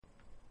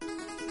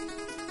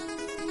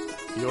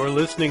You're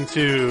listening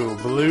to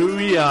Blue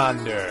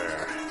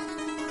Yonder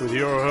with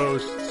your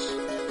hosts,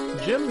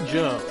 Jim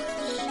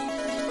Jones,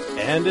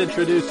 and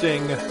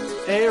introducing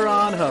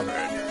Aaron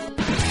Hubbard.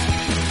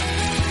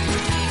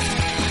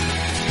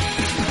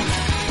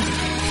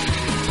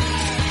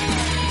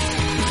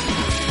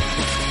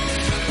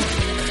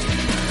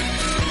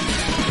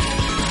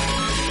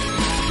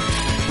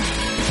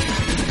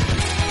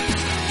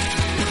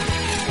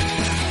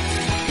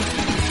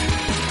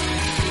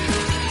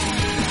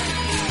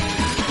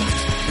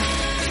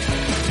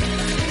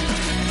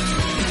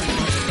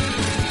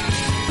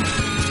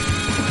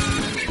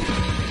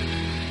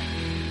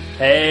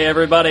 Hey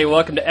everybody,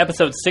 welcome to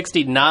episode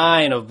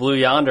 69 of Blue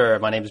Yonder.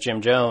 My name is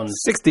Jim Jones.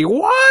 60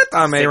 what?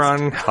 I'm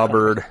Aaron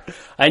Hubbard.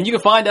 And you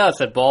can find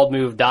us at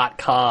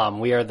baldmove.com.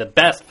 We are the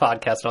best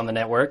podcast on the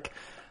network.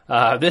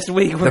 This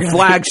week we're The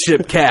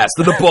flagship cast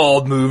of the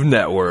Bald Move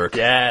Network.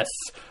 Yes.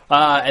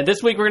 And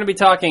this week we're going to be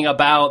talking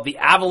about the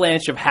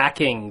avalanche of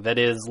hacking that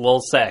is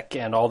LulzSec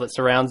and all that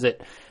surrounds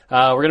it.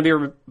 We're going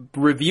to be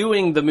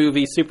reviewing the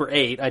movie Super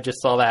 8. I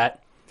just saw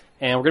that.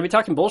 And we're going to be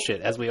talking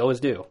bullshit, as we always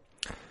do.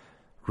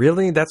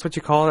 Really? That's what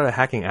you call it? A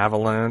hacking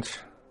avalanche?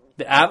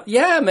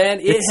 Yeah, man.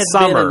 It It's has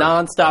summer. been a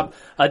nonstop,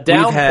 a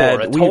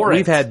downpour, a torrent.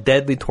 We've had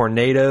deadly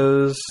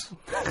tornadoes.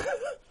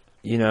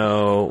 You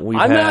know,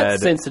 I'm not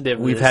sensitive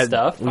to this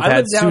stuff. We've I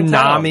had live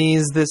downtown.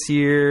 tsunamis this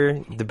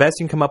year. The best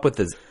you can come up with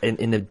is,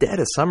 in the dead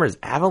of summer, is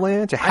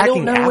avalanche? A I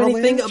don't hacking know avalanche?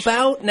 anything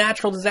about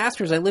natural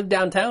disasters. I live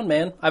downtown,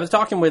 man. I was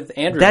talking with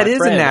Andrew, That my is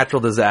friend, a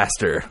natural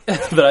disaster.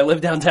 that I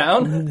live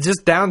downtown?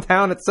 Just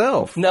downtown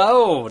itself.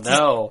 No.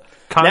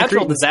 Concrete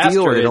Natural and steel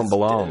disaster where they is don't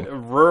belong.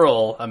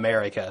 rural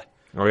America.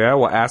 Oh yeah?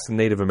 Well, ask the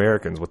Native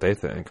Americans what they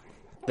think.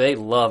 They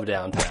love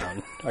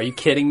downtown. Are you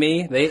kidding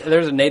me?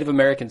 There's a Native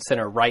American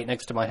center right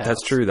next to my house.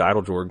 That's true, the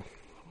Idlejorg.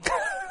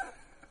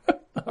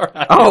 All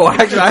right. Oh,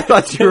 actually, I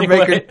thought you were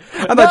Anyway,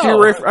 I thought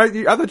no.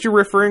 I thought you were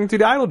referring to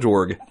the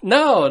Idlejorg.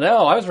 No,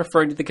 I was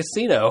referring to the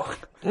casino.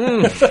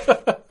 No.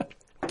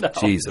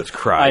 Jesus I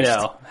Christ!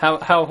 know.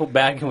 How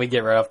bad can we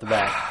get right off the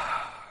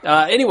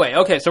bat? Anyway,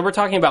 okay, so we're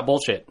talking about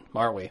bullshit,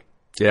 aren't we?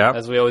 Yeah,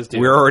 As we always do.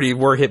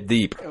 We're hip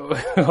deep.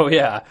 Oh,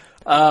 yeah.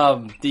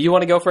 Do you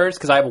want to go first?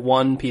 Because I have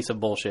one piece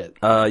of bullshit.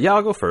 Yeah,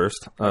 I'll go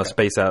first.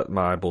 Space out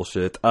my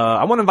bullshit.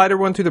 I want to invite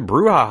everyone to the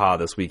Brouhaha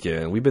this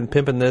weekend. We've been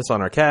pimping this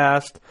on our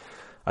cast.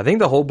 I think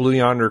the whole Blue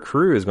Yonder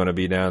crew is going to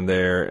be down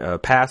there,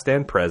 past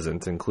and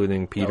present,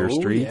 including Peter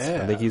Streets.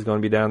 Yeah. I think he's going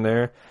to be down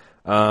there.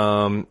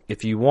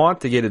 If you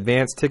want to get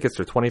advance tickets,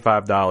 they're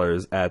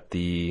 $25 at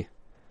the...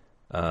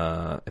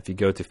 if you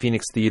go to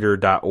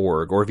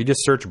phoenixtheater.org, or if you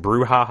just search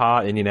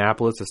Brouhaha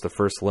Indianapolis, it's the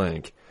first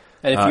link.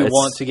 And if you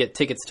want to get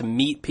tickets to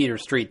meet Peter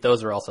Street,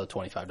 those are also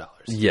 $25.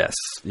 Yes,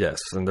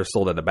 and they're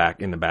sold in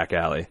the back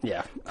alley.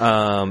 Yeah.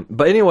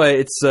 But anyway,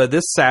 it's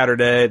this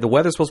Saturday. The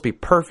weather's supposed to be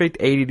perfect,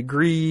 80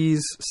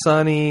 degrees,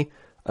 sunny.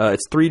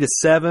 It's 3 to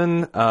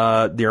 7.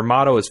 Their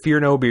motto is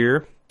 "Fear No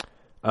Beer,"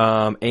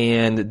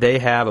 and they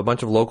have a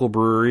bunch of local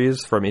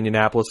breweries from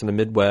Indianapolis and the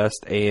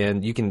Midwest,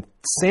 and you can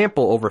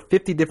sample over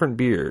 50 different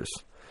beers.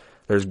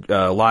 There's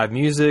live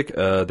music.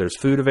 There's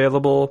food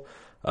available.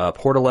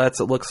 Portalettes,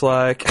 it looks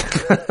like.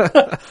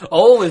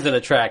 Always an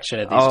attraction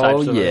at these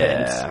types of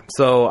events.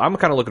 So I'm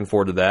kind of looking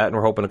forward to that, and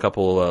we're hoping a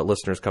couple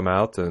listeners come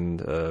out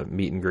and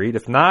meet and greet.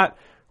 If not,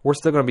 we're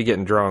still going to be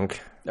getting drunk.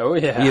 Oh,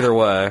 yeah. Either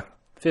way.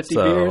 50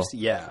 So- beers?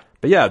 Yeah.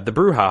 But yeah, the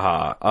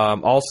Brouhaha.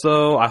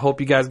 Also, I hope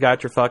you guys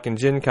got your fucking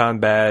Gen Con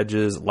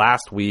badges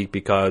last week,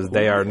 because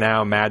they are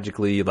now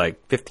magically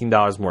like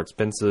 $15 more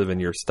expensive, and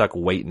you're stuck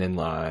waiting in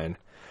line.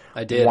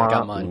 I did. I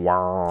got mine.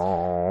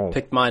 Wow.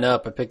 Picked mine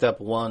up. I picked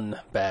up one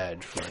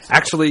badge for myself.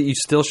 Actually, you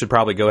still should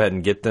probably go ahead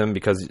and get them,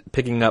 because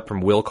picking up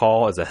from will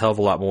call is a hell of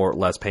a lot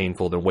less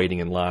painful than waiting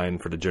in line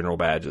for the general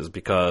badges.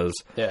 Because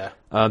Yeah.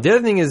 the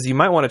other thing is, you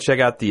might want to check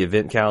out the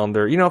event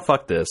calendar. You know,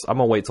 fuck this. I'm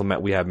gonna wait till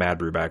we have Mad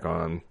Brew back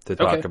on to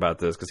talk Okay. about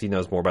this, because he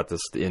knows more about the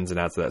ins and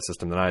outs of that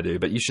system than I do.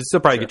 But you should still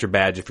probably get your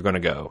badge if you're going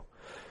to go.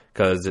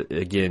 Because,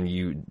 again,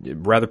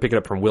 you'd rather pick it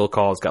up from will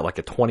call. It's got like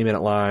a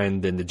 20-minute line.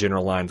 Then the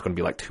general line is going to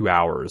be like 2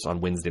 hours on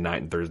Wednesday night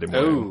and Thursday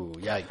morning. Oh,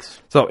 yikes.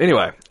 So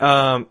anyway,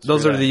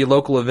 those are that. the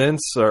local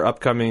events or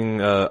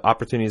upcoming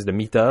opportunities to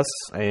meet us.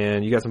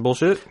 And you got some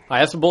bullshit?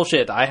 I have some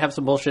bullshit. I have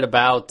some bullshit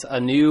about a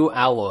new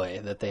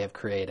alloy that they have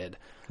created.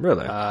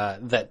 Really?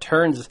 That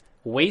turns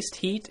waste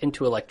heat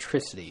into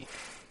electricity.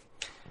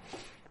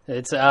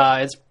 It's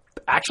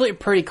actually a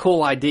pretty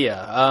cool idea.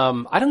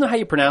 I don't know how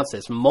you pronounce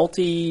this.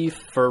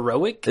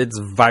 Multiferroic? It's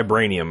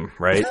vibranium,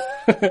 right?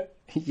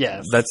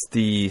 Yes. That's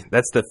the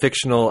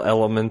fictional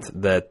element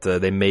that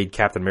they made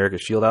Captain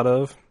America's shield out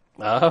of.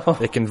 Oh,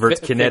 It converts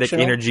kinetic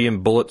fictional? energy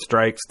and bullet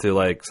strikes to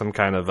like some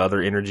kind of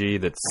other energy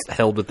that's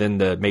held within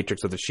the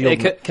matrix of the shield.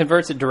 It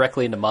converts it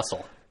directly into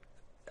muscle.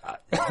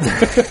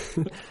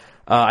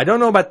 I don't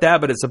know about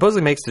that, but it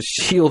supposedly makes the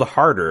shield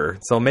harder,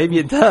 so maybe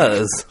it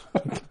does.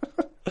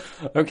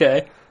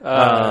 Okay.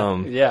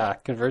 Yeah,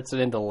 converts it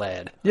into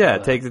lead. Yeah,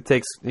 it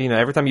takes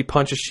every time you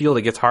punch a shield,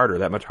 it gets harder,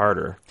 that much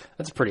harder.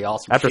 That's a pretty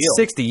awesome After shield.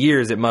 60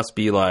 years, it must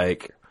be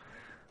like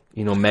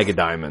mega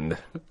diamond.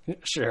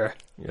 Sure.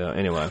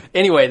 Yeah.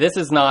 Anyway, this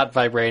is not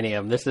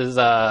vibranium. This is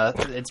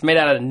it's made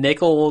out of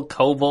nickel,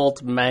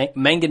 cobalt,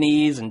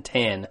 manganese, and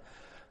tin.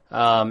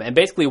 And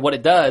basically, what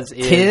it does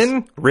is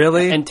tin.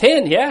 Really? And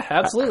tin, yeah,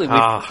 absolutely.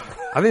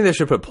 I think they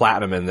should put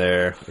platinum in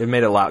there. It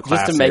made it a lot classier.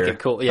 Just to make it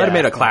cool. Yeah, it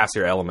made a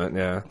classier element.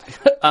 Yeah,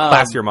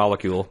 classier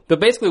molecule. But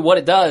basically, what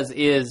it does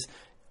is,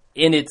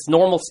 in its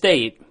normal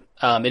state,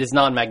 it is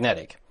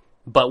non-magnetic.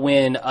 But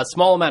when a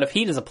small amount of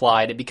heat is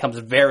applied, it becomes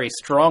very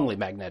strongly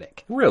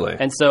magnetic. Really?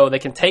 And so they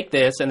can take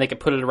this and they can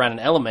put it around an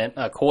element,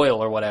 a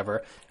coil or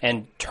whatever,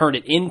 and turn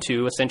it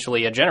into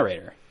essentially a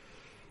generator.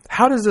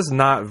 How does this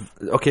not...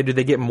 Okay, do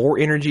they get more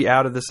energy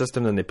out of the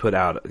system than they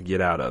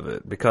get out of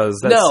it? Because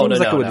that seems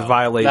like it would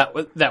violate...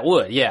 That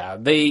would, yeah.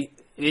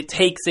 It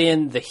takes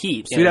in the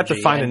heat. So you'd have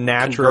to find a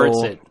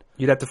natural...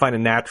 You'd have to find a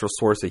natural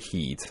source of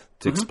heat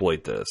to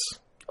exploit this.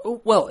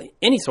 Well,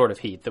 any sort of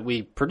heat that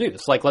we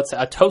produce, like let's say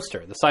a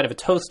toaster, the side of a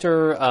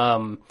toaster,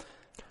 a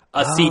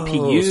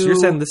CPU. So you're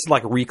saying this is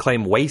like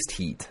reclaimed waste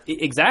heat?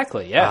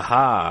 Exactly, yeah.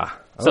 Aha.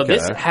 Okay. So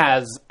this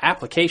has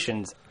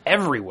applications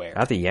everywhere.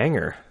 At the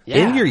Yanger.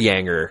 Yeah. In your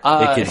Yanger,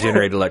 it could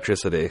generate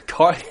electricity.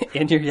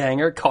 In your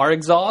Yanger, car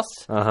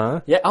exhaust.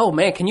 Uh-huh. Yeah. Oh,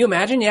 man, can you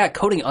imagine,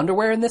 coating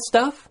underwear in this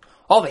stuff?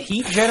 All the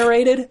heat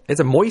generated? It's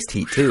a moist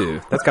heat,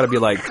 too. That's got to be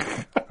like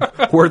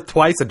worth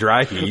twice a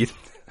dry heat.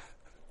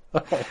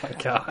 Oh, my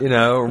God.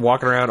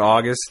 Walking around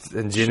August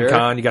and Gen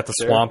Con, you got the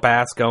swamp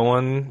ass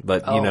going,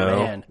 but,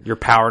 man. You're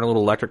powering a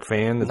little electric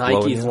fan that's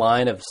blowing Nike's you.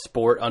 line of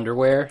sport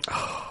underwear.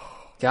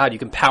 God, you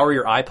can power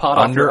your iPod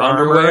off your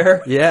Armour.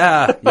 underwear.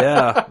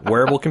 Yeah.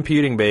 Wearable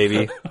computing,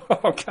 baby.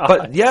 Oh, God.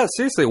 But, yeah,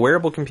 seriously,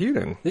 wearable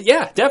computing.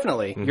 Yeah,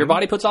 definitely. Your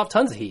body puts off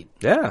tons of heat.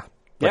 Yeah.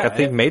 I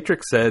think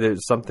Matrix said it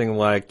was something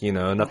like,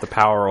 enough to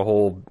power a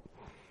whole...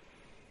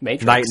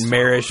 Matrix.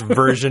 Nightmarish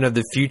version of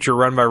the future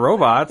run by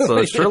robots,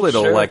 so surely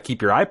it'll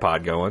keep your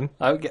iPod going.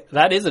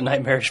 That is a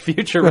nightmarish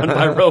future run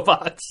by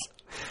robots.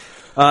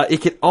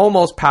 It can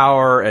almost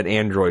power an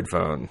Android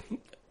phone.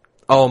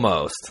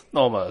 Almost.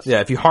 Yeah,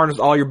 if you harness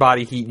all your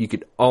body heat, you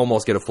could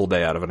almost get a full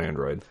day out of an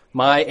Android.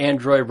 My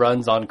Android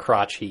runs on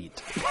crotch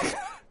heat.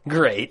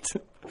 Great.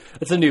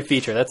 That's a new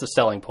feature. That's a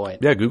selling point.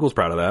 Yeah, Google's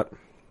proud of that.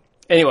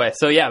 Anyway,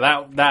 so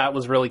yeah, that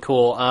was really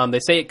cool. They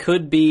say it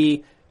could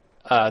be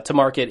to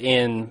market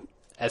in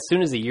as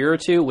soon as a year or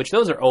two, which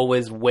those are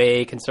always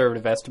way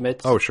conservative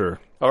estimates. Oh, sure.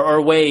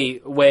 Or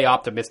way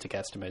optimistic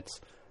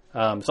estimates. So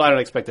I don't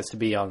expect this to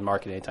be on the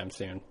market anytime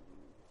soon.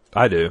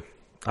 I do.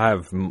 I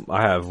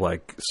have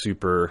like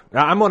super...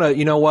 I'm going to...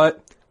 You know what?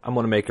 I'm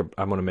going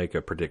to make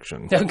a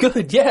prediction. Oh,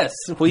 good. Yes.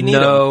 We need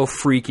no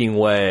freaking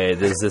way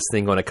is this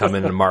thing going to come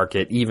into the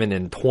market even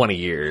in 20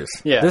 years.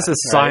 Yeah. This is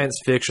science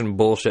fiction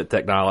bullshit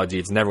technology.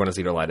 It's never going to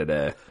see the light of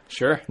day.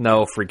 Sure.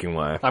 No freaking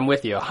way. I'm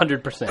with you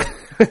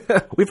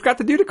 100%. We forgot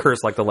to do the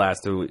curse like the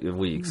last 2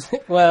 weeks.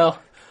 Well,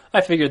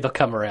 I figured they'll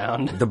come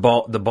around.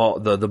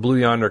 The Blue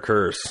Yonder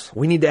curse.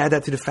 We need to add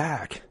that to the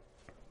FAQ.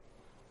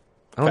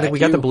 I don't think we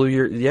got the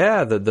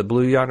the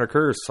Blue Yonder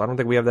curse. I don't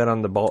think we have that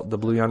on the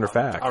Blue Yonder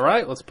FAQ. All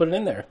right, let's put it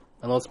in there.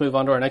 And let's move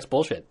on to our next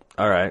bullshit.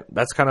 All right.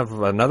 That's kind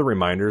of another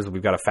reminder is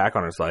we've got a FAQ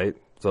on our site.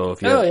 So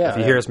if you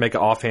hear us make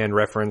an offhand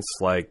reference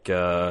like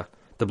the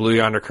Blue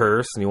Yonder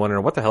curse and you wonder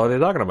what the hell are they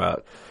talking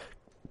about,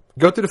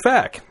 go to the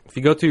FAQ. If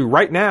you go to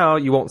right now,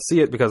 you won't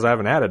see it because I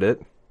haven't added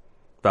it.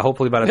 But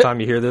hopefully by the time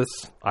you hear this,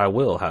 I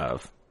will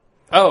have.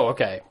 Oh,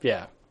 okay.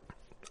 Yeah.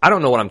 I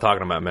don't know what I'm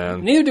talking about,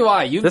 man. Neither do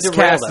I. This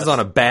cast is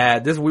on a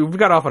bad... We've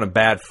got off on a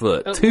bad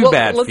foot. Two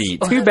bad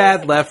feet. Two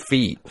bad left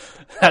feet.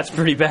 That's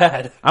pretty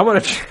bad. I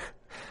want to...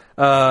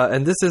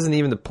 and this isn't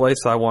even the place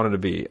I wanted to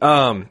be.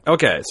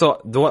 Okay,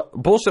 so the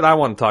bullshit I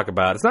want to talk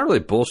about, it's not really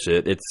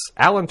bullshit. It's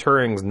Alan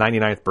Turing's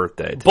 99th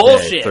birthday today,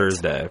 bullshit.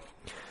 Thursday.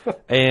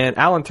 And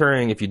Alan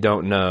Turing, if you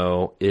don't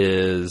know,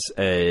 is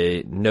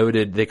a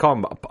noted... They call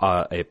him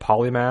a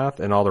polymath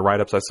in all the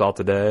write-ups I saw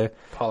today.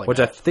 Polymath. Which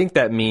I think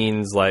that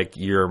means like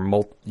you're a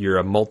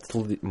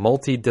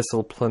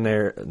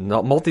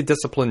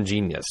multidiscipline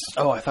genius.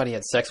 Oh, I thought he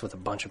had sex with a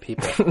bunch of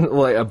people.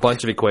 Like a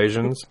bunch of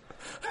equations.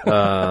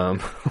 I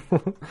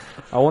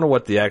wonder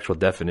what the actual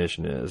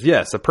definition is.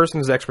 Yes, a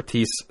person whose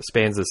expertise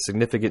spans a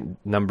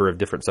significant number of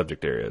different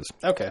subject areas.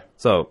 Okay.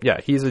 So,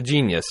 yeah, he's a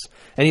genius.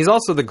 And he's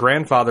also the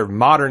grandfather of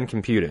modern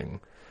computing.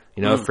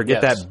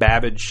 Forget that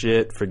Babbage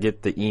shit,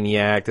 forget the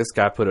ENIAC. This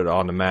guy put it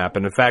on the map.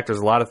 And in fact, there's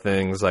a lot of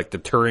things like the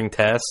Turing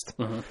test,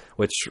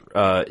 which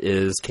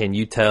is can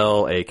you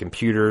tell a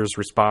computer's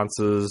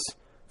responses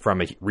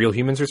from a real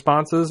human's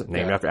responses,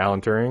 named after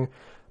Alan Turing.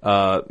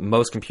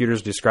 Most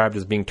computers described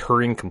as being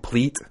Turing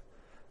complete,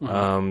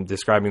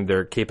 describing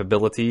their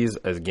capabilities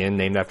as, again,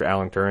 named after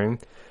Alan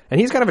Turing. And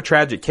he's kind of a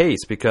tragic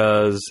case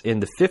because in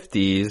the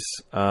 50s,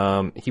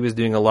 he was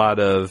doing a lot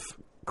of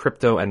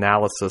crypto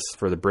analysis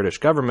for the British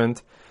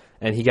government,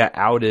 and he got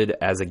outed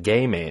as a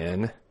gay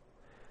man,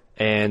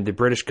 and the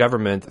British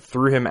government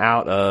threw him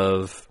out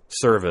of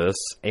service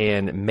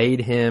and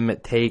made him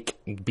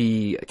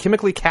be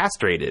chemically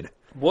castrated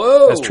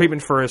as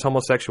treatment for his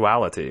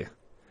homosexuality.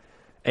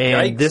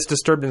 And this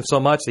disturbed him so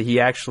much that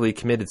he actually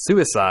committed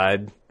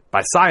suicide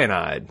by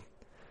cyanide.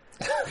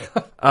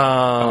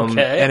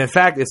 Okay. And in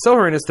fact, it's so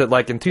horrendous that,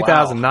 like, in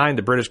 2009,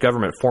 the British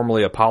government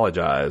formally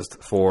apologized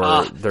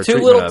for their too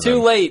treatment little, of too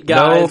him. late,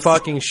 guys. No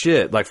fucking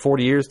shit. Like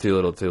 40 years too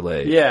little, too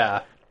late.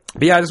 Yeah.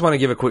 But yeah, I just want to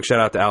give a quick shout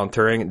out to Alan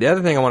Turing. The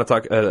other thing I want to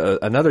talk,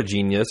 another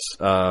genius,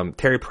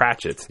 Terry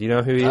Pratchett. You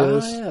know who he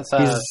is? Yeah,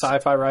 he's a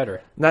sci-fi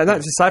writer. Not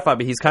just sci-fi,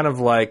 but he's kind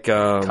of like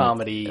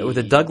Comedy. with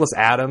the Douglas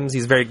Adams.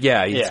 He's very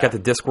he's got the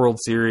Discworld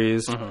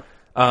series.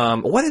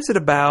 What is it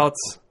about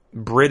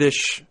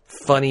British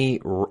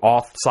funny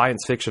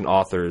science fiction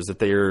authors that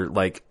they're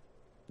like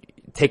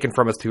taken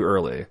from us too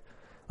early?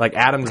 Like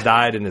Adams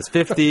died in his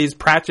 50s.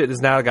 Pratchett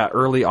has now got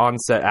early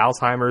onset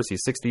Alzheimer's.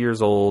 He's 60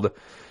 years old.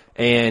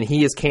 And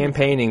he is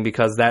campaigning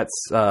because that's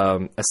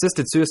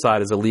assisted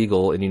suicide is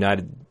illegal in the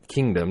United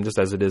Kingdom, just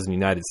as it is in the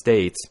United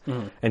States.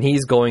 And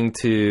he's going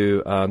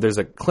to there's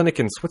a clinic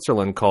in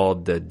Switzerland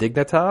called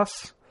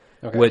Dignitas,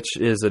 which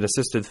is an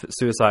assisted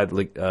suicide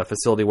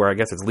facility where I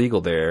guess it's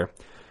legal there.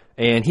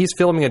 And he's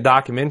filming a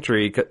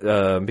documentary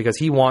because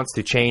he wants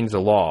to change the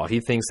law. He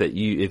thinks that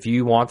if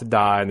you want to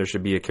die, and there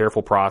should be a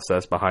careful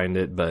process behind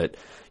it, but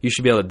you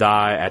should be able to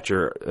die at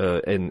your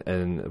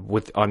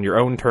on your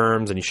own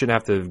terms, and you shouldn't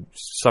have to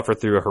suffer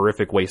through a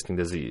horrific wasting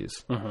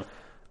disease. And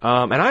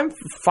I'm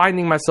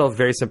finding myself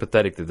very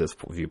sympathetic to this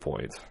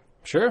viewpoint.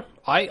 Sure.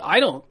 I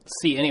don't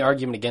see any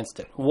argument against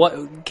it.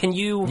 What can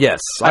you? Yes,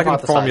 I can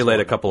formulate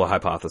one? a couple of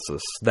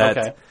hypotheses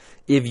that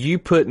if you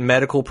put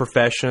medical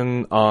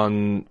profession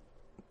on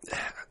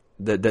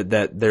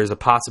that there's a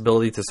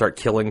possibility to start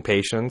killing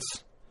patients.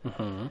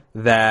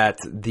 That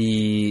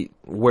the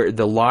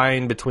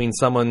line between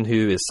someone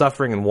who is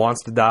suffering and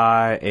wants to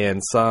die and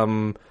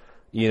some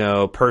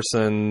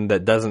person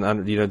that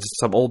doesn't just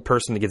some old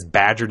person that gets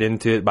badgered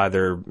into it by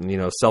their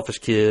selfish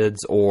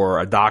kids, or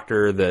a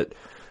doctor that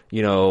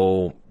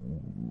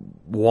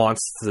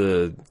wants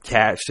to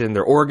cash in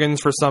their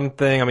organs for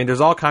something. I mean, there's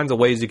all kinds of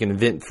ways you can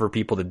invent for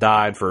people to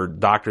die, for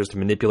doctors to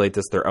manipulate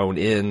this their own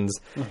ends,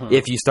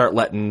 if you start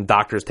letting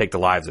doctors take the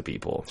lives of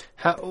people.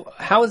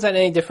 How is that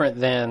any different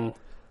than...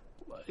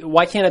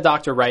 Why can't a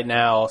doctor right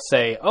now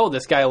say, oh,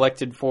 this guy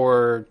elected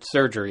for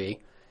surgery,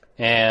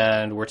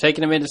 and we're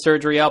taking him into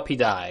surgery, he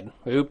died.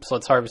 Oops,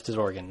 let's harvest his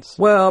organs.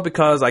 Well,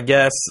 because I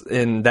guess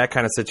in that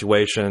kind of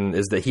situation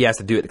is that he has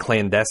to do it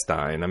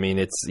clandestine. I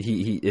mean,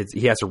 he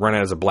has to run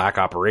it as a black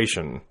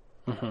operation.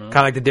 Kind of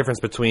like the difference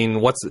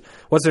between what's the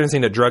difference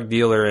between a drug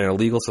dealer in a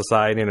legal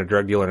society and a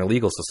drug dealer in a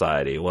legal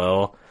society?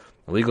 Well,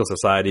 a legal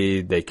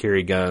society, they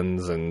carry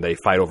guns and they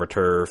fight over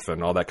turf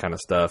and all that kind of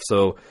stuff.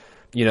 So,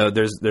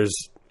 there's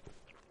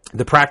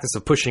the practice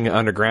of pushing it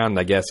underground,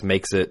 I guess,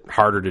 makes it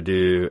harder to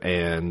do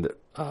and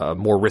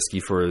more risky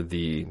for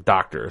the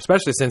doctor,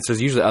 especially since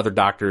there's usually other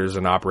doctors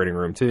in the operating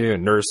room too,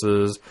 and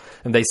nurses,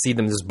 and they see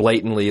them just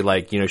blatantly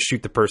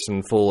shoot the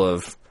person full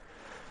of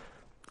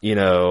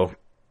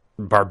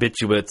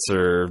barbiturates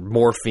or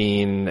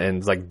morphine, and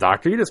it's like,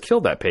 doctor, you just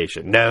killed that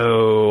patient.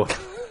 No.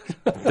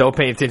 Don't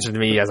pay attention to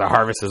me as I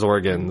harvest his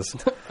organs.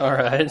 All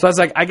right. So I was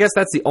like, I guess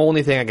that's the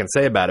only thing I can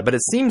say about it, but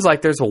it seems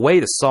like there's a way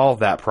to solve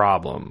that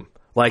problem.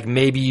 Like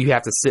maybe you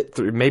have to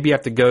maybe you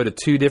have to go to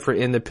two different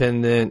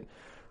independent,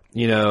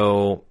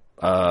 therapists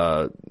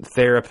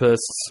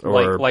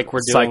or like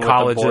we're doing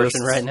psychologists with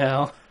abortion right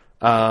now.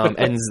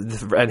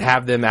 And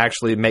have them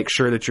actually make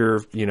sure that you're,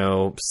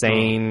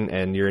 sane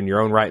and you're in your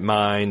own right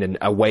mind and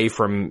away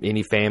from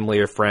any family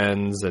or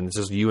friends, and it's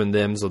just you and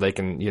them, so they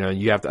can,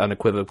 you have to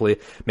unequivocally,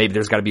 maybe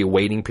there's got to be a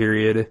waiting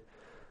period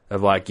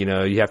of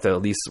you have to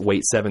at least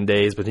wait 7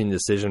 days between the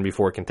decision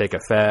before it can take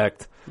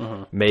effect.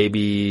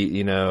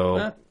 Maybe,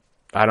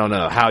 I don't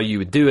know how you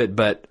would do it,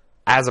 but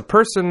as a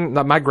person,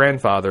 my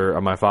grandfather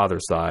on my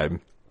father's side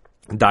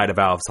died of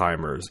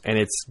Alzheimer's, and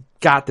it's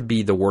got to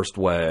be the worst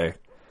way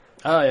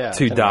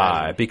to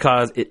die,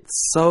 because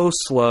it's so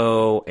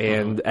slow,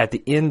 and at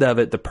the end of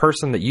it, the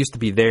person that used to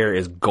be there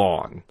is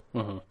gone,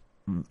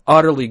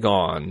 utterly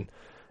gone,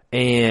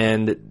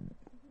 and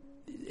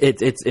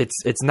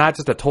it's not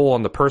just a toll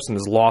on the person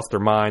who's lost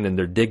their mind and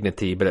their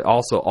dignity, but it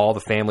also all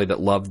the family that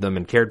loved them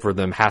and cared for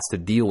them has to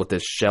deal with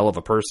this shell of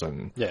a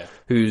person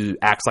who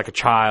acts like a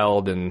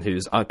child and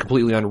who's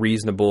completely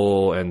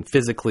unreasonable and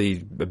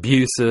physically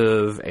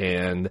abusive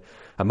and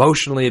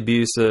emotionally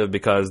abusive,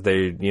 because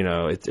they,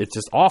 it's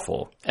just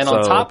awful. And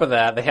on top of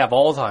that, they have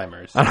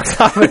Alzheimer's. On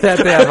top of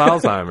that, they have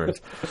Alzheimer's.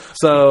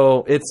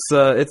 So it's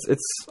like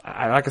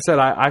I said,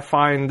 I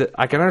find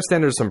I can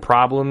understand there's some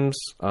problems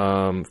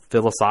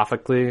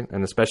philosophically,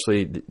 and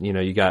especially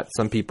you got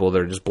some people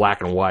that are just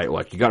black and white,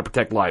 like you got to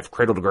protect life,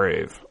 cradle to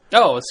grave.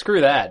 Oh,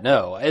 screw that!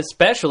 No,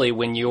 especially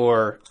when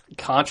you're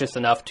conscious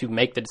enough to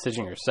make the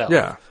decision yourself.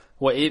 Yeah.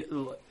 Well,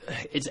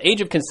 it's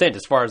age of consent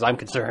as far as I'm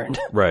concerned.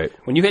 Right.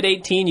 When you hit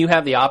 18, you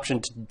have the option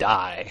to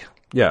die.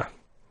 Yeah.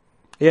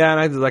 Yeah,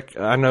 and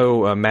I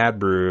know Mad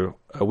Brew,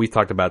 we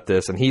talked about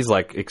this, and he's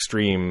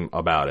extreme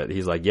about it.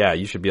 He's like, yeah,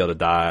 you should be able to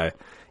die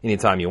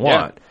anytime you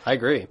want. Yeah, I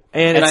agree.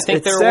 And I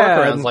think there are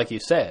workarounds, like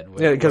you said,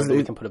 because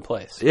we can put in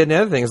place. Yeah, and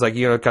the other thing is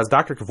because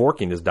Dr.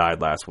 Kevorkian just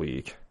died last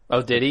week.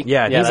 Oh, did he?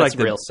 Yeah, he's that's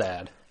real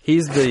sad.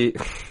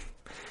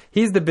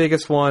 he's the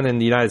biggest one in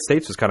the United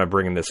States who's kind of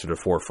bringing this to the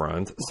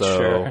forefront.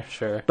 So,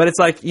 Sure. But it's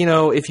like, you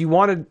know, if you're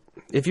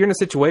in a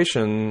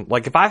situation,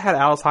 like if I had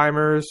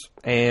Alzheimer's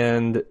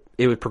and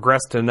it would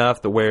progress to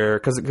enough to where,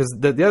 because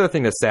the other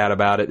thing that's sad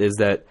about it is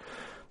that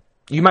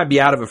you might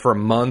be out of it for a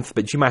month,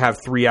 but you might have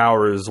 3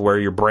 hours where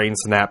your brain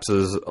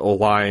synapses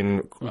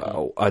align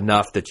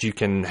enough that you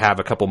can have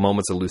a couple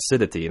moments of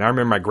lucidity. And I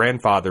remember my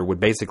grandfather would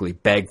basically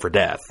beg for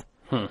death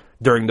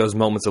during those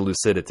moments of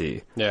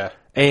lucidity. Yeah.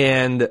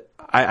 And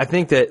I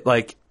think that,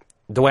 like,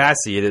 the way I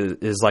see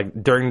it is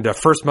like during the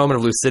first moment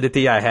of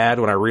lucidity I had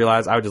when I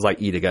realized I would just,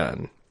 like, eat a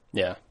gun.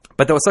 Yeah.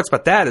 But what sucks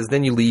about that is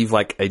then you leave,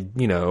 like, a,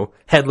 you know,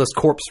 headless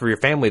corpse for your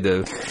family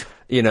to,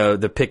 you know,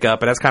 to pick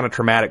up. And that's kind of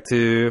traumatic,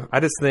 too. I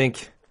just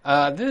think...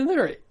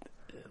 there are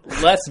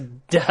less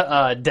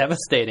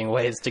devastating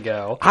ways to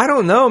go. I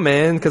don't know,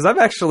 man, because I'm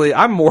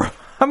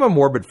a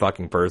morbid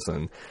fucking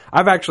person.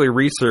 I've actually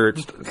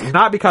researched,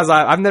 not because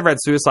I've never had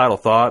suicidal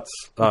thoughts,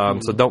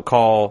 so don't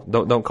call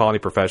any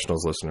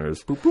professionals,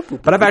 listeners.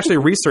 But I've actually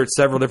researched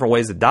several different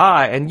ways to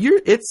die, and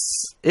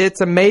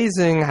it's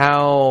amazing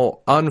how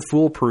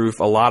unfoolproof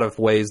a lot of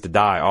ways to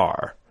die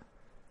are.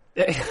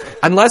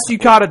 Unless you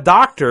got a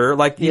doctor,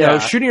 like, you know,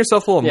 shooting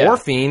yourself full of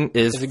morphine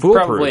is foolproof.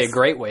 Probably a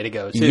great way to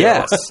go, too.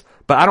 Yes,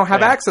 but I don't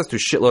have access to a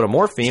shitload of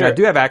morphine. Sure. I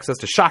do have access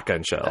to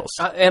shotgun shells.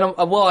 And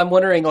I'm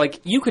wondering,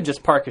 like, you could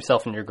just park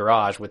yourself in your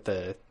garage with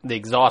the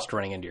exhaust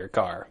running into your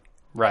car,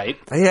 right?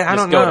 Yeah, I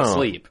don't know. Just go to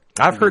sleep.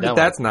 I've heard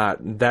that's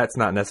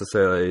not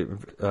necessarily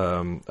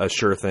a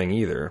sure thing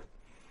either.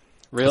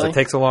 Really? It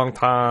takes a long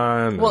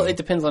time. Well, it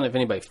depends on if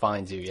anybody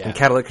finds you, yeah. And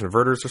catalytic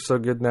converters are so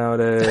good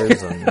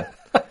nowadays. And,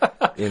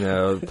 you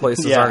know,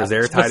 places aren't as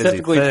airtight as you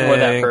specifically for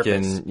that think.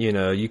 purpose. And, you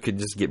know, you could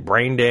just get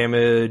brain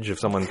damage if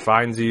someone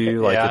finds you.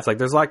 Like, it's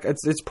like,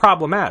 it's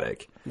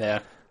problematic.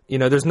 Yeah. You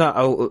know, there's not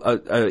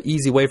a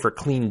easy way for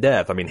clean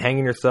death. I mean,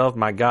 hanging yourself,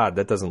 my God,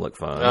 that doesn't look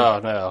fun. Oh,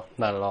 no,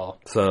 not at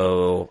all.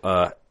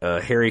 So,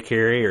 Harry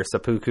Carey or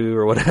seppuku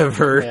or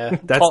whatever, Yeah.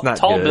 that's not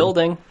tall good.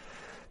 building.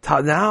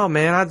 No,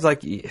 man, I was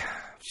like...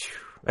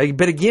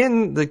 But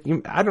again,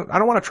 I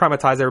don't want to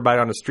traumatize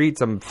everybody on the street.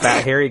 Some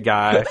fat hairy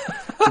guy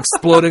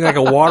exploding like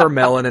a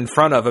watermelon in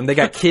front of him. They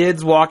got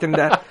kids walking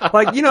down.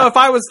 Like, you know, if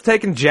I was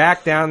taking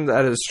Jack down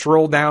at a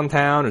stroll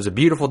downtown, it was a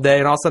beautiful day,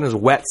 and all of a sudden there's a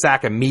wet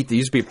sack of meat that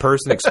used to be a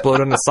person explode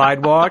on the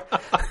sidewalk,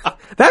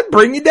 that'd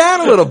bring you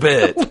down a little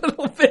bit. A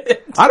little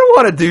bit. I don't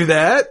want to do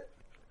that.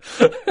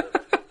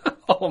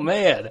 Oh,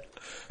 man.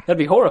 That'd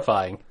be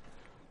horrifying.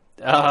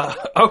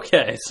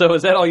 Okay, so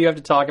is that all you have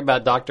to talk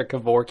about Dr.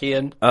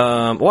 Kevorkian?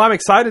 Well, I'm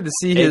excited to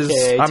see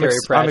I'm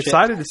Pratchett.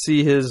 excited to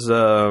see his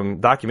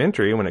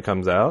documentary when it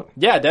comes out.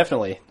 Yeah,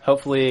 definitely.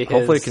 Hopefully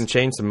it can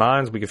change some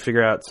minds. We can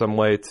figure out some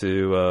way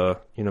to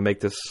make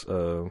this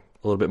a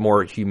little bit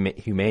more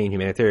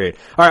humanitarian.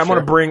 All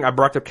right, I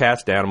brought the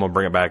cast down. I'm going to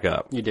bring it back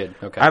up. You did.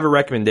 Okay. I have a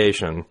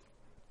recommendation.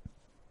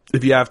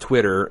 If you have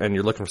Twitter and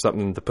you're looking for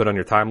something to put on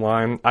your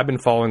timeline, I've been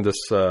following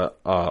this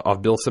off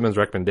Bill Simmons'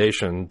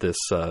 recommendation. This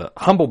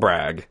humble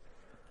brag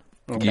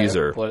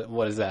user.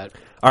 What is that?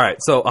 All right,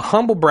 so a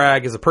humble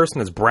brag is a person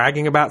that's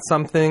bragging about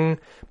something,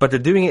 but they're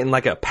doing it in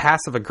like a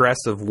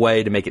passive-aggressive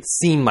way to make it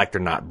seem like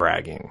they're not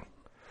bragging.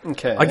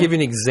 Okay. I'll give you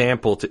an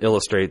example to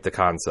illustrate the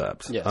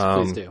concept. Yes,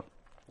 please do.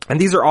 And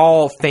these are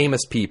all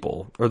famous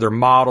people, or they're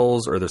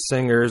models, or they're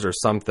singers, or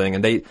something.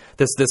 And this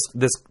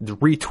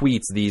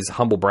retweets these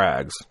humble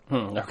brags.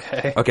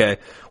 Okay. Okay.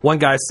 One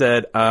guy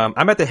said,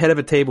 "I'm at the head of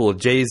a table with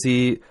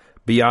Jay-Z,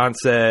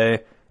 Beyonce,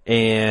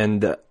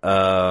 and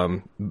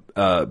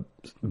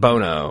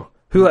Bono.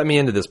 Who let me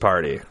into this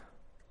party?"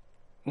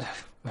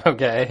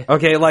 Okay.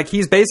 Okay, like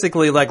he's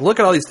basically like, look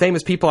at all these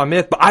famous people I'm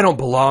with, but I don't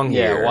belong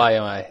here. Yeah, why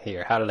am I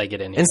here? How did I get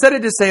in here? Instead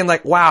of just saying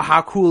like, wow,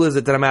 how cool is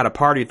it that I'm at a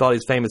party with all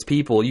these famous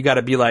people, you got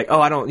to be like,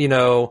 oh, I don't,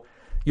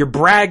 you're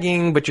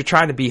bragging, but you're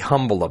trying to be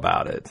humble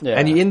about it. Yeah.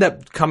 And you end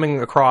up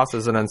coming across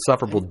as an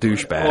insufferable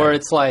douchebag. Or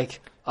it's like,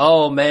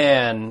 oh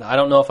man, I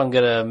don't know if I'm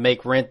going to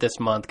make rent this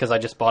month because I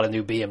just bought a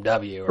new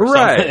BMW or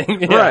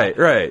something. Yeah.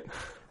 Right.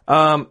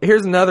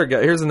 Here's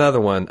another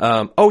one.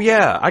 Oh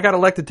yeah, I got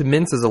elected to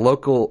Mince as a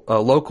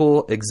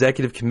local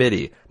executive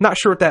committee. Not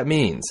sure what that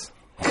means.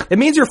 It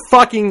means you're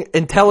fucking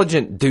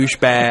intelligent,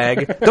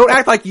 douchebag. Don't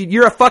act like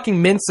you're a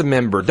fucking Mensa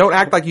member. Don't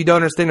act like you don't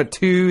understand what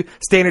 2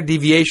 standard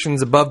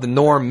deviations above the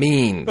norm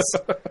means.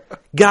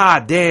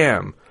 God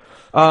damn.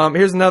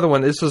 Here's another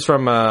one. This was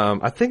from,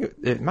 I think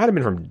it might have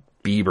been from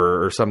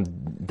Bieber or some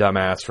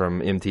dumbass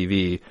from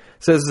MTV. It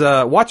says,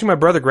 watching my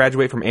brother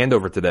graduate from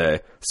Andover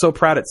today. So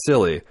proud it's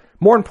silly.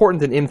 More important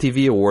than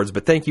MTV Awards,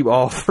 but thank you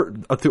all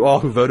to all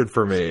who voted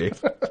for me.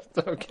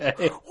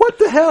 Okay. What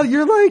the hell?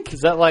 You're like... Is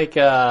that like...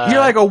 You're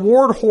like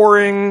award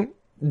whoring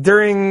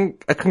during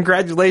a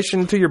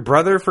congratulation to your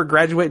brother for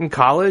graduating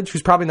college,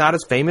 who's probably not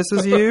as famous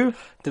as you.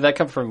 Did that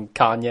come from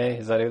Kanye?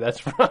 Is that who that's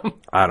from?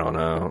 I don't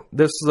know.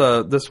 This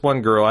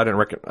one girl, I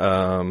didn't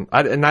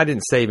I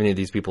didn't save any of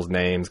these people's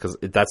names because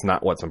that's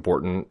not what's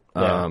important.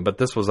 Yeah. But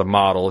this was a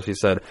model. She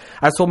said,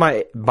 I was told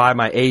by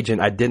my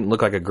agent I didn't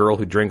look like a girl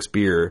who drinks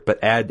beer,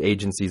 but ad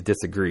agencies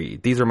disagree.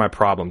 These are my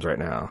problems right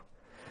now.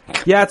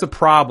 Yeah, it's a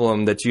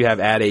problem that you have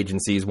ad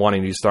agencies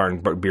wanting to start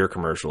in beer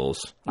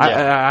commercials.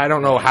 I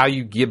don't know how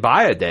you get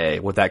by a day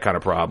with that kind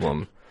of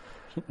problem.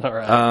 All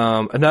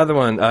right. Another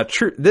one,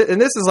 true,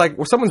 and this is like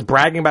where someone's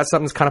bragging about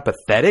something that's kind of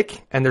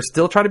pathetic, and they're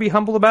still trying to be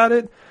humble about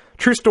it.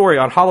 True story,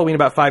 on Halloween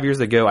about 5 years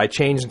ago, I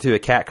changed into a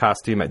cat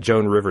costume at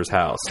Joan Rivers'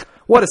 house.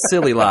 What a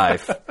silly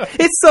life.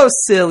 It's so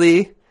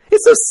silly.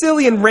 It's so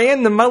silly and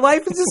random. My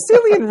life is just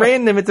silly and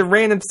random. It's a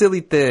random,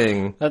 silly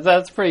thing.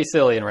 That's pretty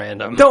silly and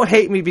random. Don't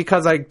hate me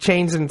because I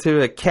changed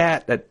into a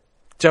cat at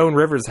Joan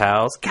Rivers'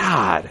 house.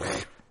 God.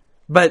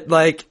 But,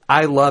 like,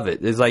 I love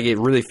it. It's like, it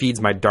really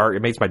feeds my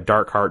it makes my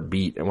dark heart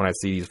beat when I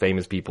see these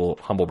famous people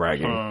humble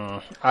bragging.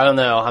 I don't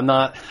know.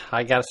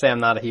 I gotta say I'm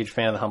not a huge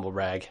fan of the humble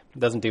brag. It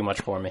doesn't do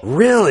much for me.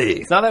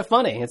 Really? It's not that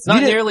funny. It's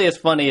not nearly as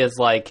funny as,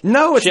 like,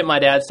 shit my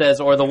dad says,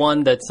 or the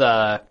one that's,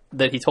 that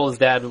he told his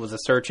dad was a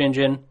search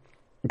engine.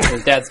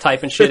 His dad's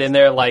typing shit in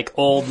there like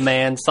old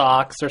man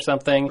socks or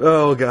something.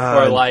 Oh,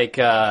 God. Or like,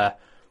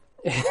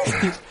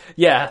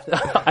 yeah,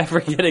 I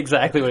forget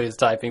exactly what he was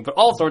typing, but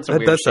all sorts of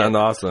weird shit. That does sound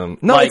awesome.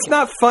 No, like, it's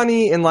not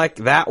funny in like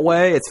that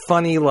way. It's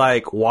funny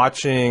like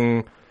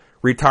watching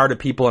retarded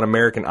people on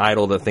American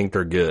Idol that think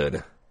they're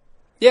good.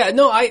 Yeah,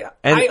 no, I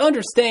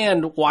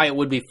understand why it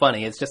would be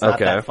funny. It's just not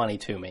that funny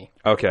to me.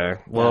 Okay,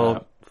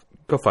 well,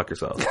 go fuck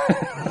yourself.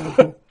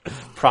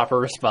 Proper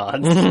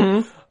response.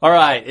 Mm-hmm. All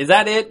right, is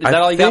that it? Is that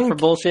all you got for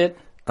bullshit?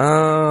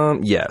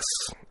 Yes.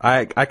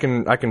 I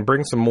can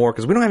bring some more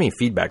because we don't have any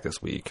feedback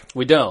this week.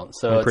 We don't,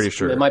 so I'm pretty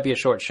sure it might be a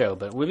short show,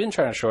 but we've been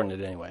trying to shorten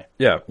it anyway.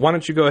 Yeah, why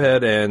don't you go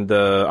ahead and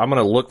I'm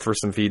gonna look for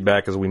some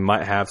feedback because we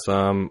might have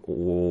some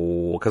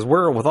because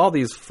we're with all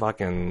these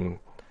fucking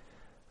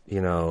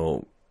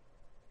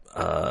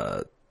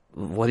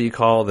what do you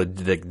call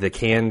the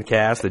canned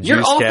cast, the You're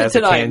juice off cast,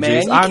 it tonight, the canned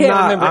man. juice? You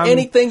can't remember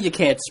anything. You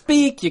can't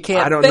speak. You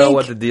can't. I don't think. know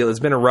what the deal.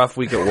 It's been a rough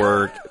week at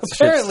work.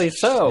 Apparently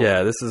so.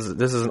 Yeah, this is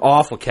an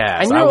awful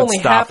cast. And you're I would only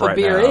stop half a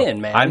beer now.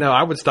 in, man. I know.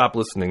 I would stop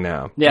listening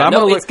now. Yeah,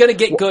 it's going to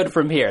get good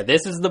from here.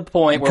 This is the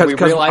point where we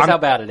realize how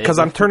bad it is. Because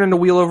I'm turning the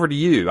wheel over to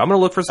you. I'm going to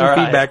look for some All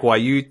feedback right. while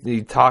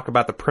you talk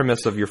about the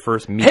premise of your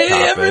first meat Hey,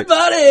 topic.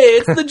 everybody!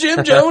 It's the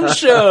Jim Jones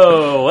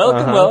Show.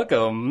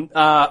 Welcome.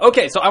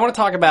 Okay, so I want to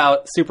talk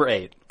about Super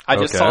 8. I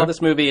just saw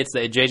this movie. It's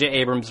J.J.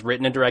 Abrams,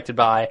 written and directed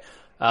by.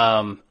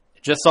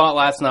 Just saw it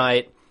last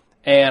night,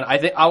 and I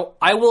think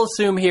I will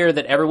assume here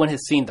that everyone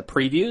has seen the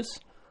previews,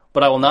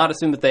 but I will not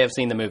assume that they have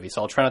seen the movie.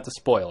 So I'll try not to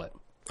spoil it.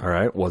 All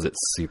right. Was it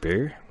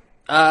super?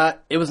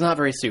 It was not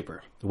very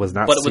super. It was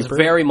not, but it super? was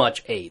very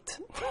much 8.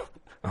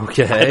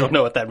 Okay. I don't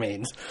know what that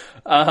means.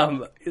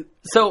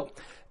 So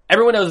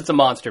everyone knows it's a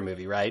monster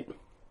movie, right?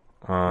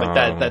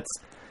 Like that's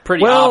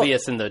pretty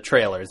obvious in the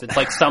trailers. It's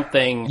like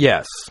something.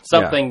 Yes.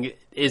 Something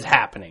is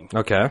happening.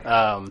 Okay.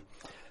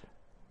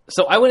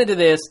 So I went into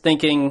this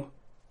thinking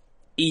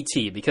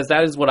E.T. because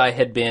that is what it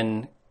had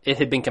been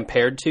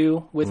compared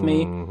to with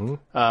me.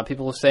 Mm-hmm.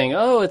 People were saying,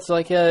 "Oh, it's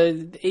like a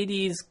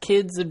 '80s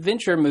kids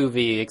adventure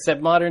movie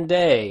except modern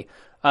day."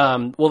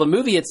 Well, the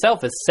movie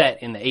itself is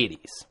set in the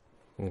 '80s.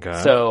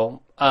 Okay.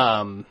 So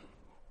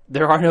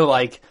there are no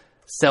like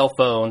cell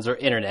phones or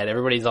internet.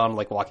 Everybody's on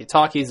like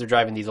walkie-talkies. They're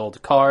driving these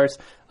old cars.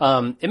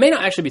 It may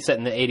not actually be set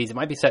in the '80s. It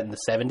might be set in the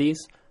 '70s,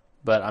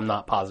 but I'm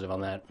not positive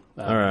on that.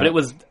 All right. But it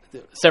was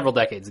several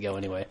decades ago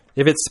anyway.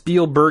 If it's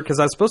Spielberg, because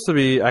I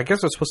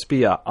guess it's supposed to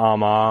be a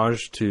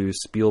homage to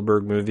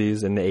Spielberg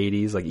movies in the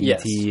 80s, like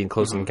E.T. and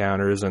Close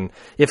Encounters. And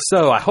if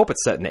so, I hope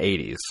it's set in the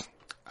 80s.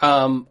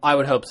 I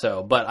would hope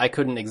so, but I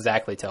couldn't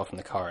exactly tell from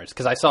the cars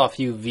because I saw a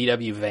few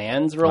VW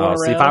vans rolling around.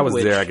 See, if I was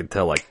there, I could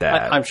tell like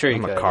that. I'm sure you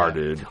could. I'm a car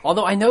dude.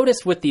 Although I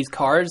noticed with these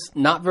cars,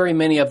 not very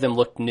many of them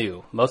looked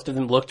new. Most of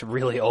them looked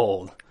really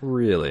old.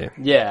 Really?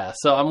 Yeah,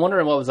 so I'm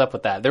wondering what was up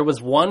with that. There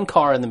was one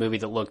car in the movie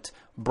that looked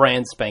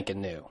brand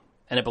spanking new,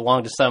 and it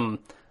belonged to some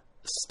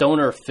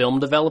stoner film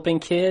developing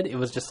kid. It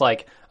was just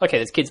like, okay,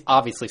 this kid's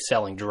obviously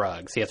selling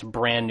drugs. He has a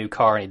brand new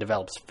car and he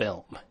develops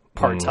film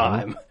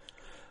part-time.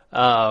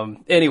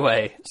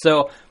 Anyway,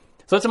 so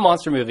it's a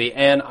monster movie,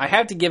 and I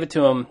have to give it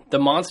to him.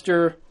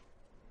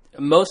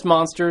 Most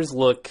monsters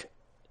look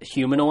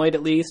humanoid,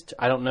 at least.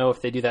 I don't know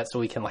if they do that so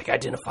we can like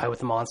identify with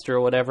the monster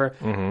or whatever,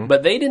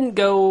 but they didn't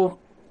go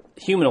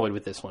humanoid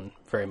with this one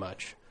very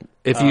much.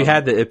 If you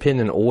had the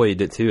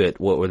opinionoid to it,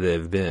 what would it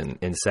have been?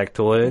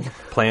 Insectoid?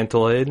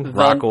 Plantoid?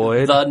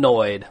 Rockoid? The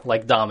noid,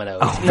 like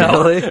dominoes. Oh,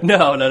 no, really?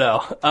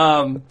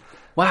 No.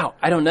 Wow,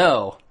 I don't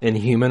know.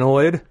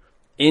 Inhumanoid?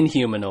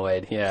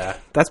 Inhumanoid, yeah.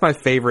 That's my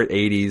favorite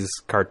 80s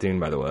cartoon,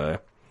 by the way.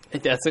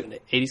 That's an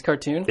 80s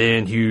cartoon?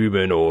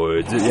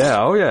 Inhumanoids.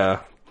 Yeah, oh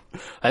yeah.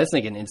 I was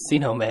thinking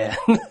Encino Man.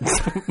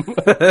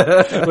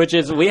 Which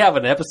is, we have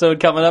an episode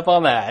coming up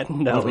on that.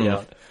 No, we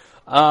don't.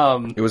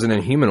 It was an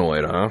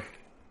Inhumanoid, huh?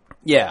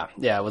 Yeah,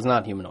 it was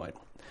not humanoid.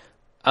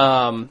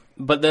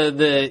 But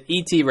the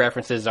E.T.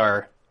 references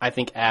are, I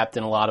think, apt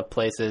in a lot of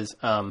places.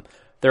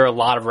 There are a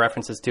lot of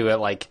references to it,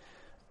 like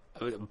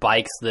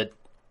bikes that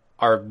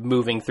are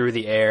moving through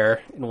the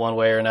air in one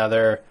way or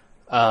another.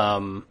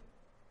 Some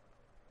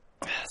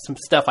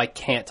stuff I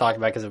can't talk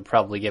about because it would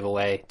probably give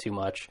away too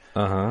much.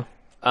 Uh-huh.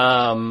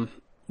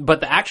 But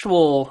the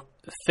actual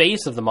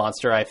face of the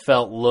monster, I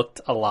felt,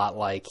 looked a lot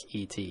like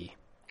E.T.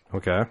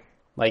 Okay.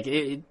 Like,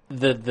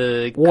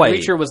 the Wait.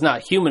 creature was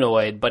not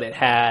humanoid, but it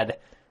had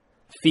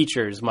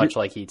features much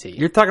like E.T.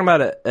 You're talking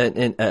about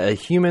a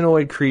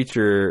humanoid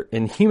creature,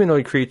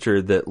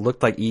 that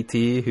looked like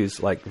E.T.,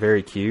 who's, like,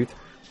 very cute?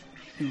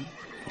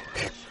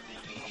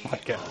 Oh my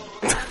God.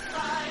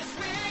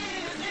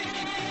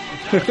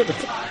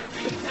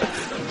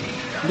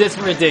 This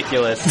is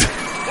ridiculous.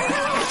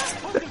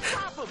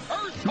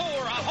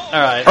 All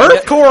right.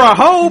 Earth Core, I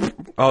hope.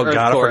 Oh Earth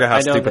God, Core, I forgot how I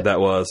know stupid that- that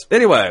was.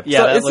 Anyway, Yeah,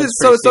 so that it's looks just,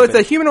 pretty so it's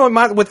a stupid.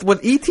 humanoid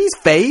with ET's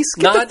face.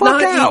 Get the fuck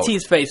Not out.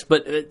 E.T.'s face,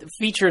 but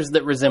features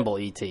that resemble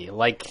E.T.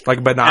 Like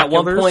At binoculars?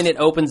 one point, it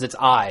opens its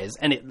eyes,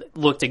 and it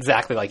looked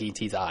exactly like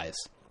E.T.'s eyes.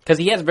 Because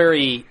he has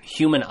very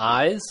human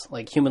eyes,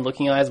 like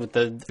human-looking eyes with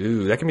the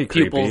Ooh, that can be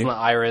pupils creepy. and the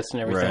iris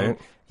and everything. Right.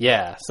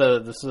 Yeah, so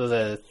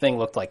the thing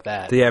looked like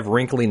that. Do you have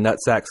wrinkly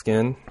nutsack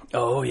skin?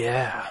 Oh,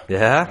 yeah.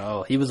 Yeah.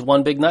 Oh, he was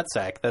one big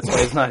nutsack. That's why